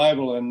pages of the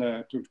Bible and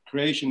to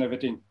creation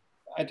everything.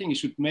 I think he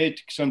should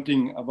make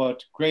something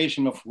about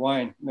creation of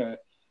wine,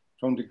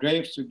 from the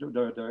grapes to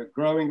the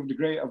growing of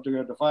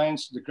the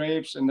vines, the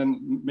grapes, and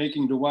then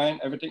making the wine.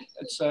 Everything.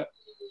 It's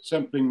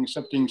something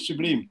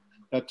sublime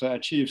that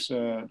achieves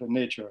the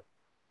nature.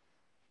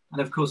 And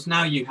of course,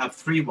 now you have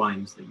 3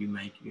 wines that you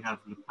make. You have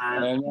Le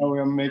Pen. And now we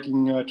are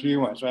making 3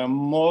 wines. So I'm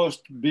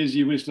most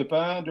busy with Le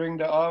Pen during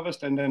the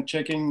harvest, and then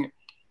checking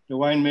the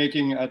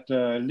winemaking at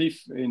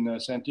Leaf in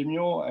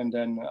Saint-Emilion, and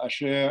then I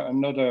share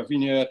another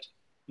vineyard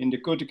in the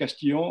Côte de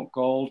Castillon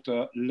called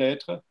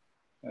L'Être,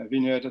 a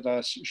vineyard that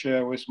I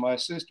share with my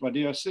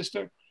dear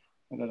sister,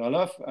 and that I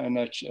love, and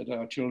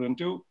our children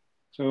too.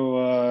 So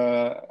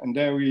and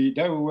there we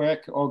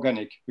work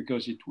organic,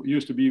 because it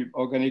used to be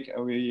organic.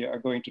 We are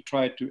going to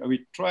try to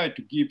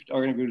keep it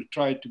organic. We'll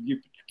try to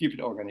keep it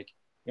organic.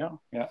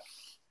 Yeah.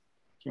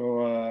 So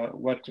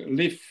what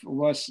Leaf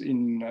was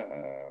in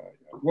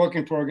work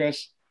in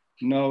progress,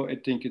 now I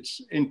think it's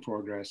in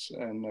progress,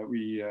 and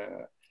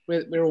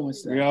we're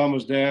almost there. We are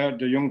almost there.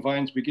 The young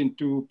vines begin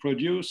to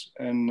produce,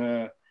 and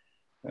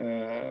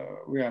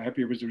we are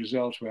happy with the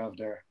results we have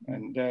there.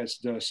 And there's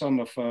the son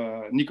of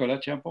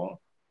Nicolas Thienpont,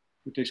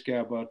 who takes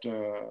care about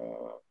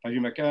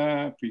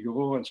Pavie-Maquin,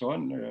 Puy-Gros, and so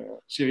on.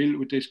 Cyril,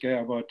 who takes care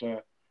about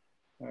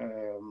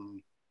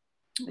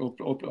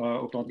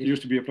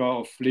used to be a plan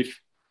of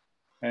Liv.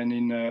 And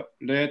in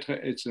Lettres,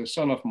 it's a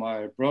son of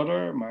my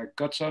brother, my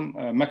godson,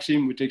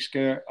 Maxime, who takes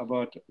care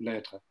about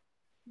Lettres.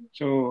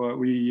 So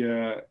we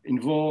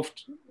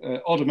involved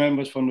other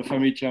members from the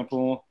family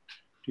Thienpont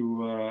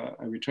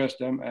and we trust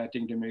them. I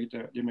think they make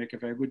a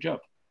very good job.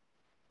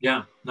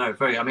 Yeah, no,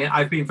 very. I mean,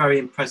 I've been very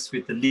impressed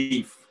with the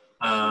leaf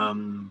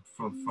from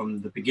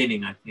the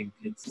beginning. I think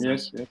it's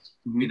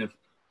been a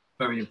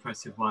very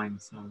impressive wine.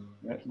 So,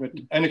 yeah, but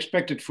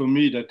unexpected for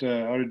me that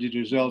already the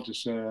result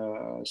is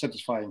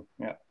satisfying.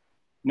 Yeah,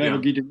 never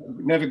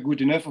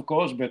good enough, of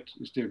course, but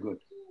it's still good.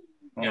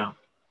 Yeah.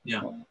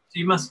 So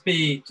you must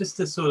be, just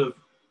to sort of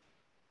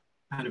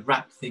kind of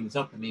wrap things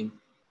up. I mean,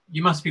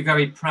 you must be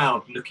very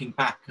proud looking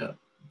back at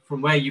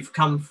from where you've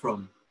come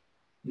from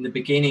in the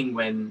beginning,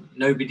 when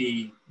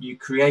you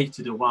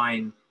created a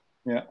wine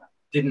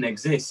didn't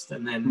exist,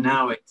 and then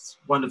now it's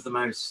one of the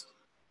most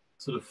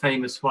sort of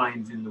famous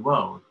wines in the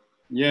world.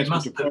 Yes, you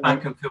must look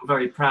back and feel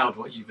very proud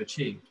what you've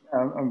achieved.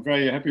 I'm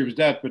very happy with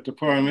that, but the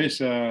problem is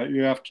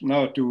you have to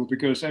now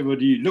because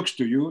everybody looks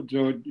to you,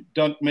 so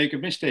don't make a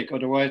mistake,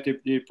 otherwise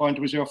they point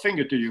with your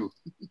finger to you.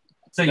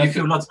 So you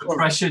feel lots of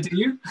pressure, do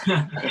you?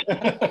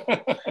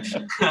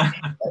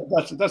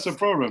 That's a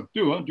problem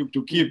too, huh?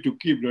 to keep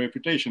the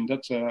reputation.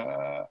 That's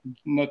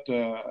not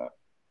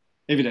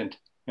evident.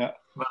 Yeah.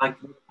 Well,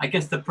 I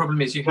guess the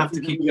problem is you have to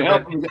keep the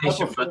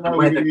reputation, but the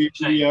weather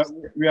changes.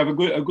 We have a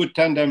good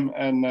tandem,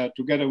 and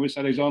together with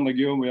Alexander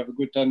Guillaume, we have a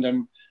good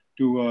tandem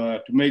to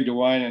make the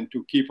wine and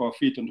to keep our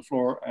feet on the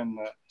floor, and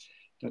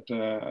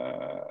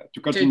to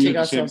continue. Don't take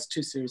ourselves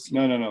too seriously.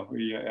 No.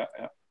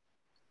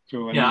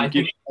 So I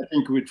think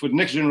for the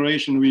next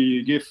generation,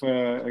 we give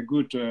a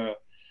good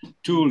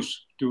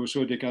tools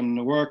so they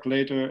can work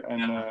later,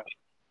 and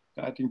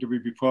I think they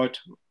will be proud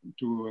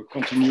to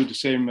continue the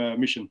same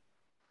mission.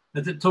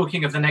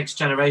 Talking of the next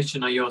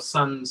generation, are your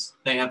sons,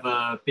 they have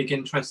a big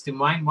interest in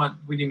wine?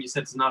 William, you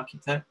said, is an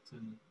architect.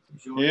 And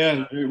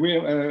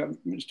we're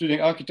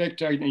studying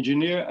architect and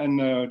engineer,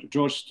 and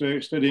George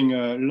studying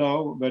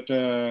law, but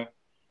their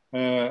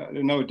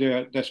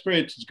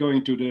spirit is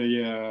going to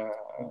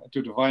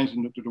the vines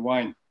and to the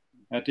wine.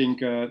 I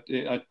think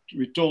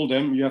we told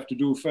them you have to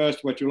do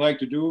first what you like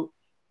to do,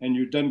 and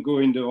you don't go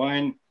in the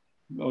wine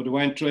or the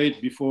wine trade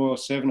before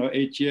 7 or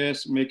 8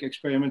 years. Make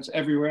experiments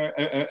everywhere,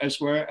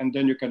 elsewhere, and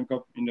then you can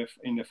come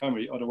in the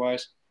family.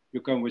 Otherwise, you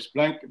come with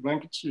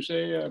blankets. You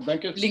say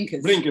blankets,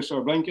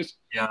 blinkers.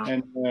 Yeah.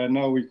 And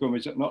now we come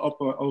with an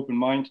open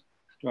mind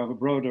to have a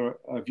broader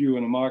view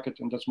on the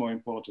market, and that's more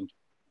important.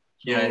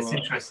 So, it's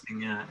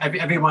interesting. Yeah,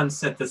 everyone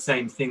said the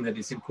same thing, that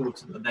it's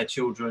important that their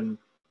children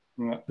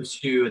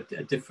pursue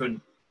a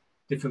different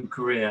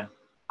career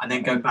and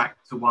then go back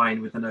to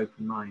wine with an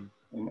open mind.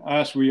 And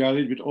as we are a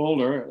little bit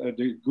older,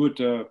 the good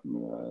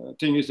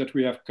thing is that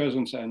we have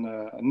cousins and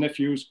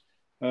nephews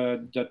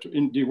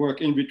they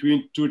work in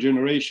between two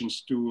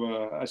generations.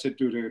 I said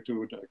to the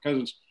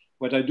cousins,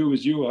 what I do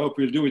with you, I hope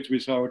we'll do it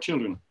with our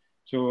children.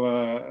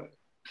 So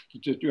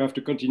you have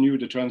to continue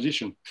the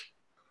transition.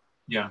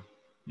 Yeah.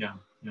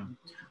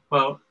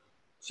 Well,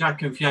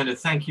 Jacques and Fiona,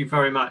 thank you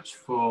very much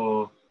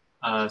for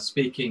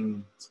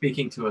speaking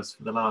to us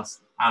for the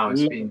last hour.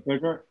 It's been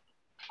pleasure.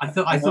 I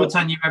thought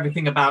I knew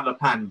everything about Le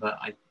Pan, but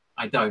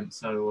I don't.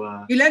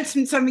 So you learned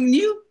something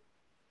new.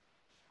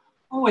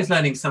 Always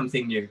learning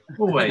something new.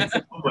 Always.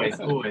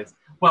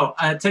 Well,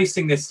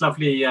 tasting this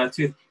lovely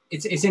tooth.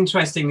 It's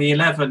interesting. The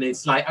 11,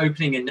 it's like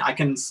opening, and I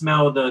can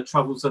smell the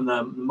truffles and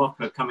the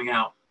mocha coming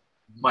out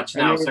much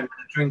now. So I'm going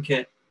to drink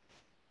it.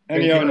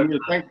 Anyhow,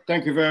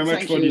 thank you very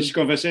much for this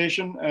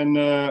conversation,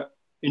 and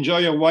enjoy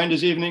your wine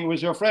this evening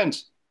with your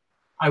friends.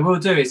 I will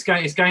do. It's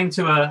going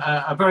to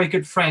a very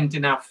good friend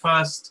in our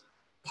first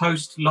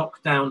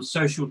post-lockdown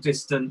social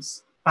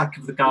distance back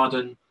of the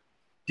garden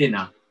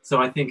dinner.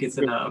 So I think it's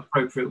an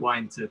appropriate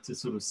wine to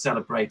sort of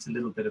celebrate a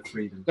little bit of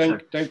freedom.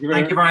 Thank you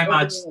very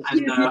much.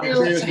 And,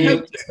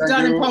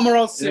 done in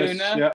Pomerol soon.